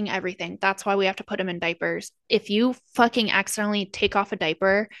on fucking everything. That's why we have to put him in diapers. If you fucking accidentally take off a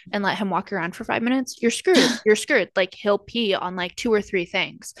diaper and let him walk around for 5 minutes, you're screwed. You're screwed. Like he'll pee on like two or three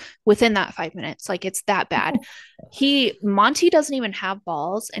things within that 5 minutes. Like it's that bad. Monty doesn't even have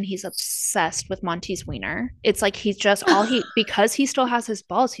balls and he's obsessed with Monty's wiener. It's like he's just all he, because he still has his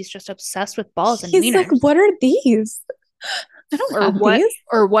balls, he's just obsessed with balls and He's like, wieners. what are these? I don't or have what these.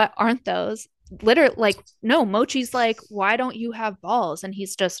 or what aren't those? Literally, like, no, Mochi's like, why don't you have balls? And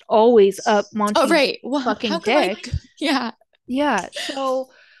he's just always up Oh, Monty's right. Well, how fucking come I? dick. Yeah. Yeah.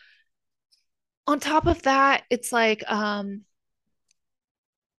 So on top of that, it's like We're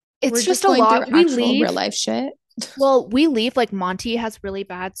it's just just a going through lot. We actual real leave. life shit. Well, we leave like Monty has really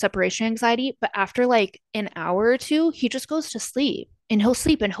bad separation anxiety, but after like an hour or two, he just goes to sleep and he'll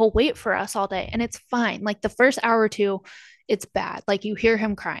sleep and he'll wait for us all day and it's fine. Like the first hour or two, it's bad. Like you hear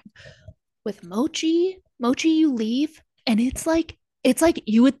him crying. With Mochi, you leave and it's like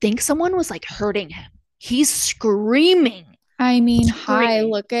you would think someone was like hurting him. He's screaming, I mean, hi,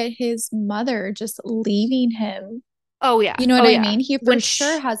 screaming. look at his mother just leaving him. Oh yeah. You know what Oh I yeah. mean? He for When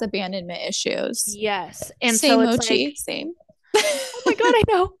sure has abandonment issues. yes. And so Same it's like, Mochi, same. oh my God, I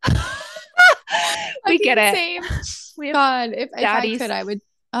know. We get Fucking it. same. We have God, if I could, daddies. I would.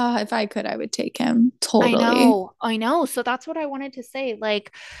 If I could, I would take him totally. I know. So that's what I wanted to say.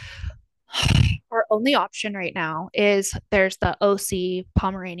 Like, our only option right now is there's the OC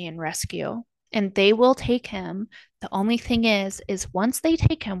Pomeranian Rescue, and they will take him. The only thing is once they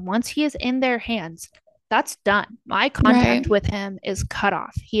take him, once he is in their hands, that's done. My Right. contact with him is cut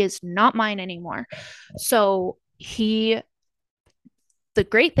off. He is not mine anymore. So the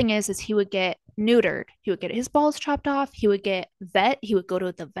great thing is he would get neutered. He would get his balls chopped off. He would get vet. He would go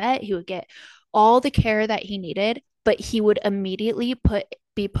to the vet. He would get all the care that he needed, but he would immediately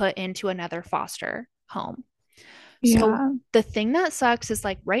be put into another foster home. So Yeah. the thing that sucks is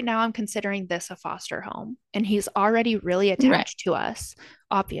like right now I'm considering this a foster home and he's already really Right. attached to us.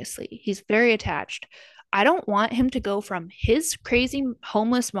 Obviously, he's very attached. I don't want him to go from his crazy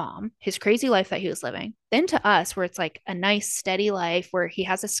homeless mom, his crazy life that he was living, then to us where it's like a nice steady life where he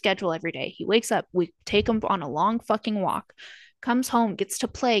has a schedule every day. He wakes up, we take him on a long fucking walk, comes home, gets to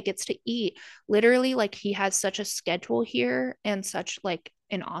play, gets to eat. Literally like he has such a schedule here and such like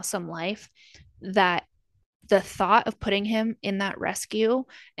an awesome life that the thought of putting him in that rescue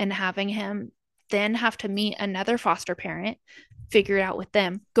and having him then have to meet another foster parent, figure it out with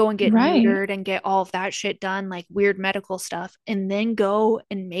them, go and get Right. neutered and get all of that shit done, like weird medical stuff, and then go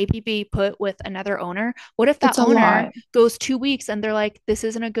and maybe be put with another owner. What if that It's a owner lot. goes 2 weeks and they're like, this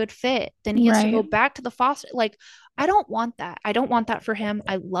isn't a good fit? Then he has to go Right. back to the foster. Like, I don't want that. I don't want that for him.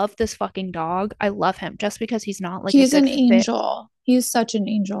 I love this fucking dog. I love him just because he's not like a He's good an fit. angel. He's such an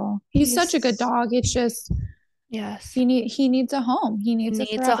angel. He's such a good He's, dog. It's just yes. he needs a home. He He needs a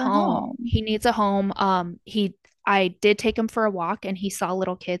needs a forever home. home. He needs a home. I did take him for a walk and he saw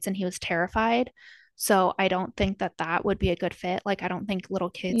little kids and he was terrified. So I don't think that that would be a good fit. Like I don't think little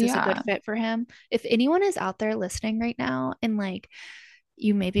kids is a good Yeah. fit for him. If anyone is out there listening right now and like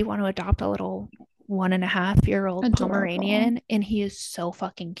you maybe want to adopt a little 1.5-year-old Adorable. Pomeranian and he is so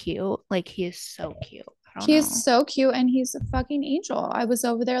fucking cute. Like he is so cute. I don't He is know. so cute and he's a fucking angel. I was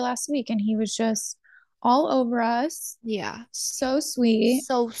over there last week and he was just all over us. Yeah. So sweet.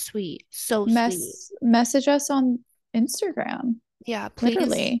 So sweet. So sweet. Message us on Instagram, Yeah, please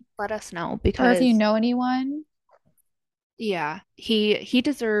literally. let us know Or if you because know anyone, yeah, he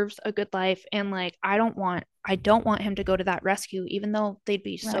deserves a good life and like I don't want him to go to that rescue even though they'd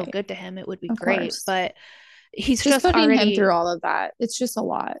be so right, good to him. It would be of great, course. but he's Just just putting him through already all of that, it's just a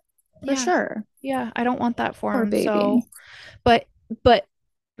lot for yeah. sure. Yeah, I don't want that for Poor him. baby. So, but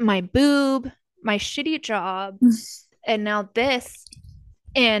my boob, my shitty job, and now this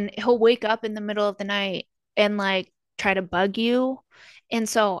and he'll wake up in the middle of the night and like try to bug you. And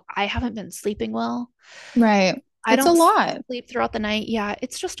so I haven't been sleeping well. Right. I It's a don't lot. sleep throughout the night. Yeah,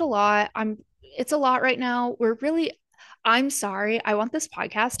 it's just a lot. It's a lot right now. I'm sorry. I want this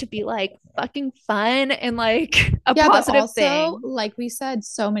podcast to be like fucking fun and like a Yeah, but positive also, thing. like we said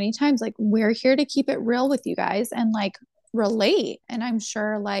so many times, like we're here to keep it real with you guys and like relate. And I'm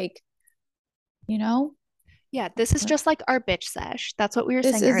sure, like, you know, Yeah, this is just like our bitch sesh. That's what we were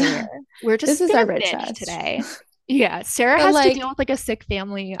this saying is earlier. We're this just is our gonna rich bitch sesh. today. Yeah, Sarah But has to like deal with like a sick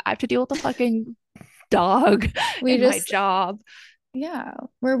family. I have to deal with a fucking dog we in my just job. yeah,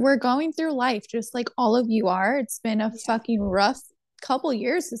 we're going through life just like all of you are. It's been a Yeah. fucking rough couple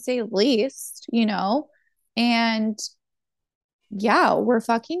years to say the least, you know? And yeah, we're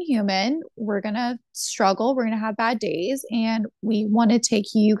fucking human. We're gonna struggle. We're gonna have bad days. And we want to take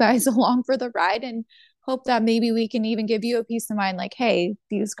you guys along for the ride and hope that maybe we can even give you a peace of mind like, hey,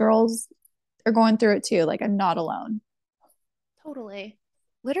 these girls are going through it too. Like, I'm not alone. Totally.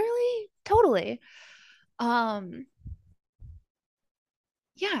 Literally, totally. Um,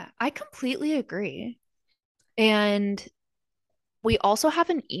 yeah, I completely agree. And we also have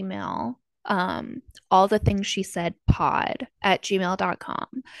an email, all the things she said pod at gmail.com.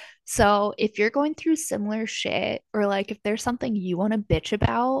 So if you're going through similar shit or like if there's something you want to bitch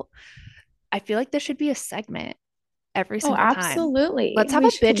about, I feel like this should be a segment every Oh, single time. absolutely. Let's have a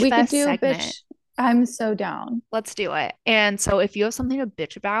bitch We could fest do a segment. bitch. I'm so down. Let's do it. And so if you have something to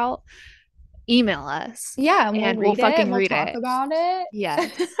bitch about, email us Yeah, and we'll and we'll read it and fucking we'll read talk it. about it.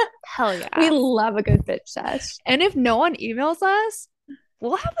 Yes. Hell We yeah. love a good bitch sesh. And if no one emails us,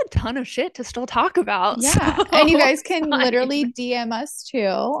 we'll have a ton of shit to still talk about. So Yeah. And you guys it's can literally fine. DM us too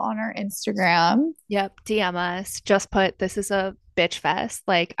on our Instagram. Yep. DM us. Just put this is a bitch fest.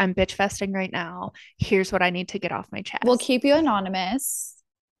 Like I'm bitch festing right now. Here's what I need to get off my We'll chest. keep you anonymous.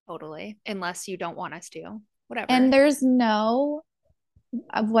 Totally. Unless you don't want us to. And Whatever. there's no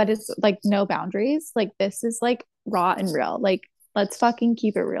what is like no boundaries. Like this is like raw and real. Like, let's fucking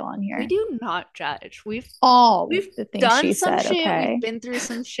keep it real on We here. do not judge. All We've the things done she some said, shit. We've okay? been through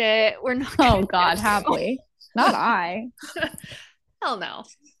some shit. We're not Oh gonna God, judge have we? you. Not I. Hell no.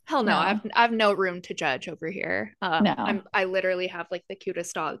 Hell no. No, I've no room to judge over here. no. I literally have like the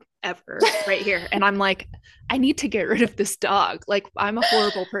cutest dog ever right here. And I'm like, I need to get rid of this dog. Like I'm a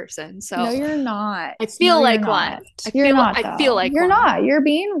horrible person. No, So you're not. I No, feel you're like not. one. You're not, I feel though. like You're one. not. You're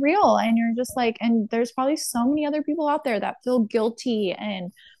being real. And you're just like, and there's probably so many other people out there that feel guilty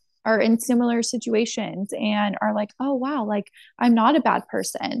and are in similar situations and are like, oh, wow, like I'm not a bad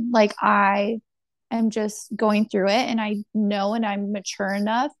person. Like I am just going through it. And I know, and I'm mature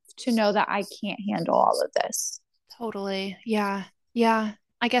enough to know that I can't handle all of this. Totally. Yeah. Yeah.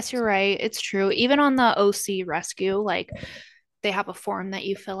 I guess you're right. It's true. Even on the OC rescue, like they have a form that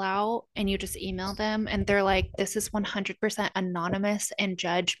you fill out and you just email them and they're like, this is 100% anonymous and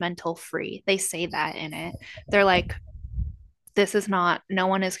judgmental free. They say that in it. They're like, this is not, no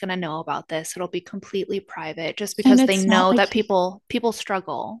one is going to know about this. It'll be completely private just And because they it's not know like, that people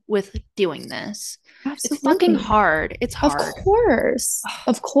struggle with doing this. It's fucking absolutely. hard. It's Of hard. course.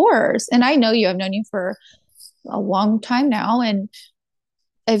 Of course. And I know you, I've known you for a long time now. And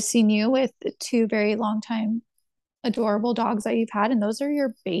I've seen you with two very long time adorable dogs that you've had, and those are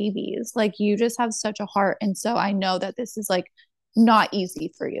your babies. Like you just have such a heart. And so I know that this is like not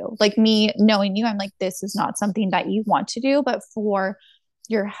easy for you. Like me knowing you, I'm like, this is not something that you want to do, but for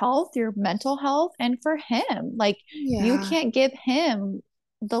your health, your mental health, and for him, like you Yeah. can't give him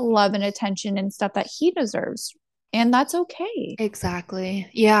the love and attention and stuff that he deserves. And that's okay. Exactly.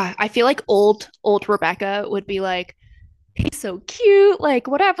 Yeah. I feel like old Rebecca would be like, he's so cute, like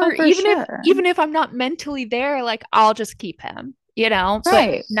Oh, whatever. for sure. Even if I'm not mentally there, like I'll just keep him, you know? But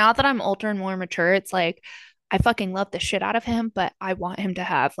Right. now that I'm older and more mature, it's like I fucking love the shit out of him, but I want him to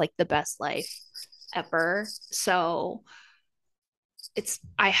have like the best life ever. So it's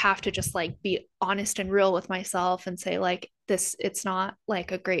I have to just like be honest and real with myself and say like this it's not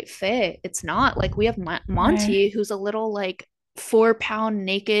like a great fit. It's not like we have Right. Monty who's a little like 4 pound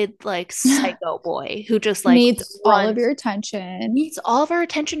naked like psycho boy who just like Needs all of runs your attention. needs all of our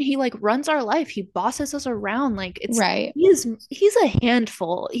attention. He like runs our life. He bosses us around. Like it's Right. he's a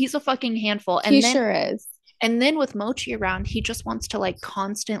handful. He's a fucking handful. He sure is. And then with Mochi around, he just wants to like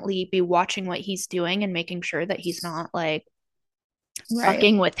constantly be watching what he's doing and making sure that he's not like Right.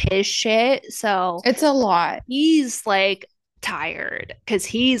 fucking with his shit. So It's a lot. he's like tired because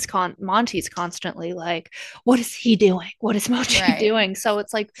Monty's constantly like, what is he doing? What is Mochi Right. doing? So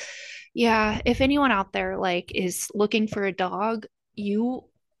it's like, yeah, if anyone out there like is looking for a dog, you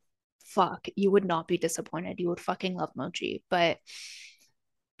you would not be disappointed. You would fucking love Mochi. But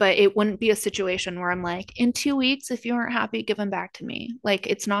it wouldn't be a situation where I'm like, in 2 weeks, if you aren't happy, give him back to me. Like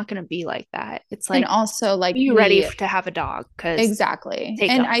it's not gonna be like that. It's And like, also, like, be ready to have a dog because exactly. take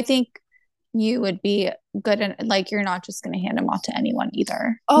And him. I think you would be good and like you're not just going to hand them off to anyone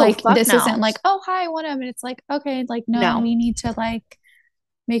either. Oh, Like fuck this isn't no. like, oh, hi, I want him. And it's like, okay, like no, No, we need to like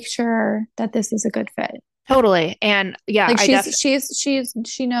make sure that this is a good fit. totally. And yeah, Like I definitely,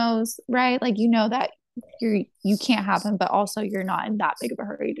 she knows, right? Like you know that you can't have him, but also you're not in that big of a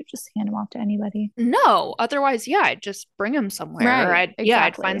hurry to just hand him off to anybody. no. Otherwise, yeah, I'd just bring him somewhere. Or Right. I'd find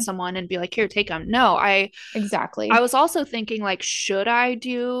Exactly. someone and be like, here, take him. No, I Exactly. was also thinking like, should I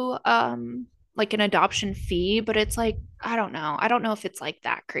do like an adoption fee? But it's like, I don't know. I don't know if it's like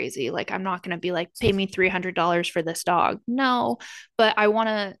that crazy. Like I'm not gonna be like, pay me $300 for this dog. No, but I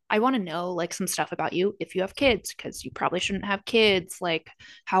wanna know like some stuff about you if you have kids, because you probably shouldn't have kids, like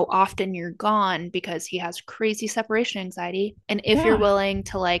how often you're gone because he has crazy separation anxiety. And if you're Yeah. willing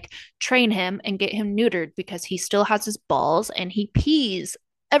to like train him and get him neutered because he still has his balls and he pees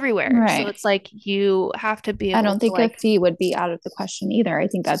everywhere. So Right. it's like you have to be I able don't to think a like, fee would be out of the question either. I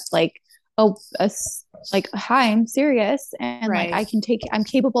think that's like, oh, like, hi, I'm serious, and like right. I'm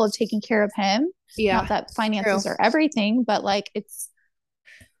capable of taking care of him. Not Yeah, that true. finances are everything, but like it's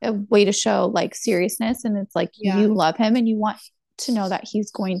a way to show like seriousness, and it's like Yeah, you love him and you want to know that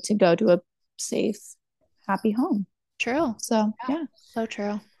he's going to go to a safe, happy home. true. So Yeah, yeah. so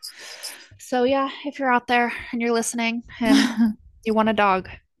true. So yeah, if you're out there and you're listening and you want a dog,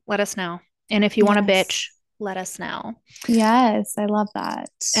 let us know. And if you want a Yes. bitch, let us know. Yes, I love that.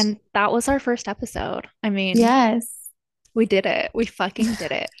 And that was our first episode. I mean, Yes. we did it. We fucking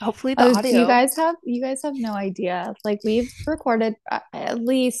did it. Hopefully the Oh, audio. you guys have no idea. Like we've recorded at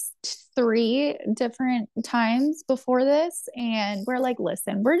least three different times before this, and we're like,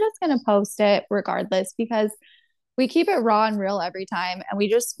 listen, we're just gonna post it regardless because we keep it raw and real every time, and we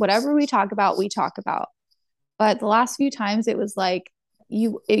just whatever we talk about, we talk about. But the last few times, it was like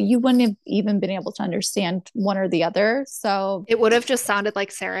you wouldn't have even been able to understand one or the other. So It would have just sounded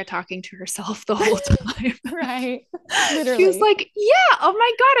like Sarah talking to herself the whole time. right, She was literally. like, yeah, oh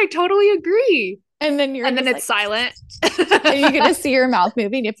my God, I totally agree. And then you're And then just it's like, silent. and you get to see your mouth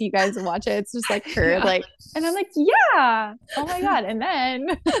moving if you guys watch it. It's just like her, Yeah. like, and I'm like, yeah, oh my God. And then,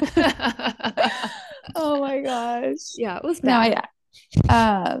 oh my gosh. Yeah, it was No,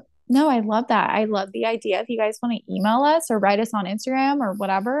 bad. no, I love that. I love the idea. If you guys want to email us or write us on Instagram or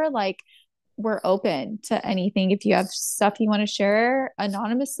whatever, like, we're open to anything. If you have stuff you want to share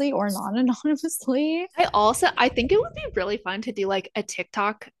anonymously or non-anonymously. I think it would be really fun to do like a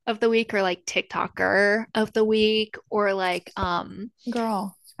TikTok of the week or like TikToker of the week or like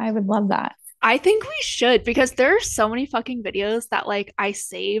Girl, I would love that. I think we should because there are so many fucking videos that like I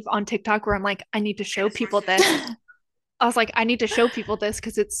save on TikTok where I'm like, I need to show people this. I was like, I need to show people this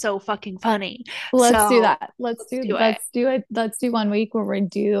because it's so fucking funny. Let's do So that. Let's do it. it. Let's do one week where we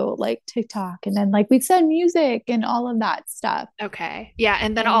do like TikTok and then like we send music and all of that stuff. Okay. Yeah.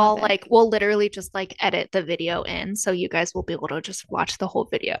 And then I love I'll it. like, we'll literally just like edit the video in so you guys will be able to just watch the whole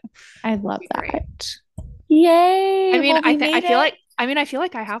video. I love That'd be great. that. Yay. I mean, Well, we I made feel it. like, I feel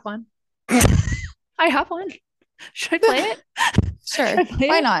like I have one. I have one. Should I play it? Sure. Should I play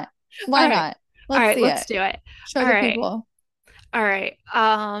Why it? not? Why All right. not? All Let's right. see Let's it. do it. Show All the right. people. All right.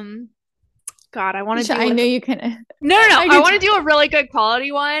 God, I want to do I like know you can. no. I can want to do a really good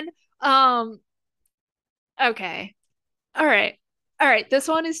quality one. Okay. All right. All right. This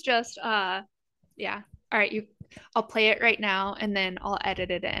one is just yeah. All right, I'll play it right now and then I'll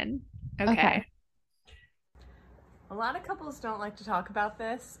edit it in. Okay. A lot of couples don't like to talk about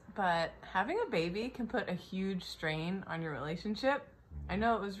this, but having a baby can put a huge strain on your relationship. I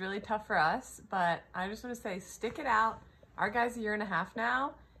know it was really tough for us, but I just want to say stick it out. Our guy's a year and a half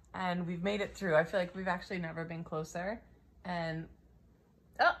now, and we've made it through. I feel like we've actually never been closer. And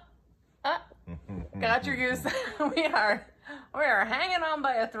got your goose. we are hanging on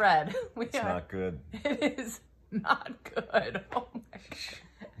by a thread. It's not good. It is not good. Oh my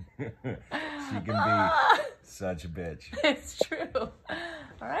God. She can be such a bitch. It's true. All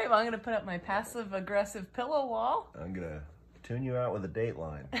right, well, I'm going to put up my passive-aggressive pillow wall. I'm going to tune you out with a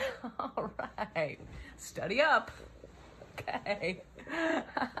Dateline. All right. Study up. Okay.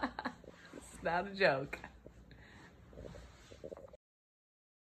 It's not a joke.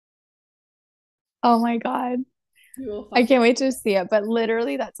 Oh my God. I can't wait to see it. But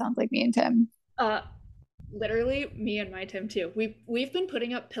literally, that sounds like me and Tim. Literally me and my Tim too. We've been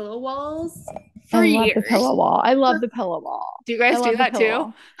putting up pillow walls I for love years. the pillow wall. I love the pillow wall. Do you guys do that too?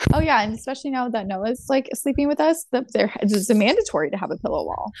 Wall. Oh yeah, and especially now that Noah's like sleeping with us, it's mandatory to have a pillow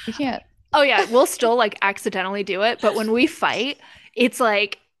wall. You can't. Oh yeah, we'll still like accidentally do it, but when we fight, it's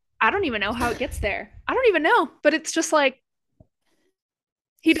like I don't even know how it gets there. I don't even know, but it's just like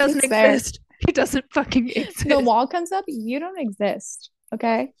he doesn't exist. He doesn't fucking exist. The wall comes up, you don't exist.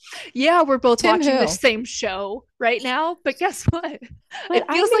 Okay. Yeah, we're both Tim watching who? the same show right now, but guess what? But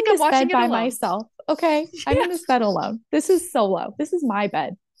It feels like I'm watching it by alone. myself. Okay. I'm in this bed alone. This is solo. This is my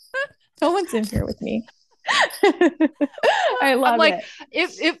bed. No one's in here with me. I love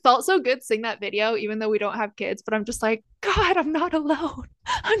it felt so good seeing that video, even though we don't have kids, but I'm just like, God, I'm not alone.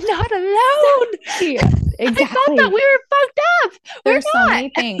 I'm not alone. Yeah, exactly. I thought that we were fucked up. There's so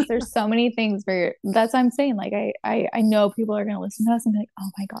many things. There's so many things where that's what I'm saying. Like I know people are gonna listen to us and be like, oh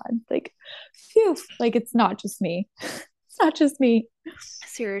my God, like phew, like it's not just me. It's not just me.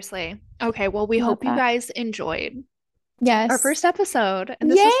 Seriously. Okay, well, we hope you guys enjoyed our first episode, and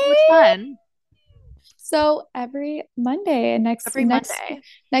this was so much fun. So every Monday and next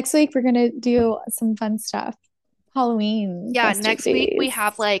week we're gonna do some fun stuff. Halloween. Yeah, next week we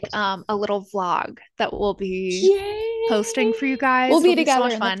have like a little vlog that we'll be posting for you guys. We'll be together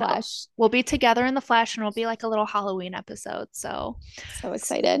in the flesh. We'll be together in the flesh, and it'll be like a little Halloween episode. So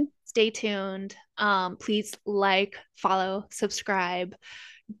excited. Stay tuned. Please like, follow, subscribe,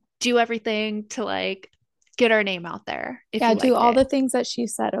 do everything to like get our name out there. Do all the things that she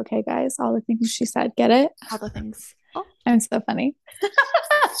said. Okay, guys, all the things she said. Get it? All the things. Oh, I'm so funny.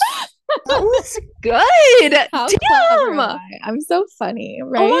 That was good. Damn, I'm so funny,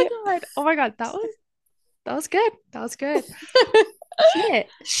 right? Oh my god, that was good. That was good.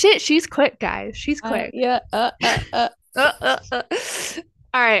 Shit, she's quick, guys. She's quick. All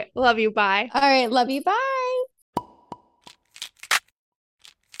right, love you. Bye. All right, love you. Bye.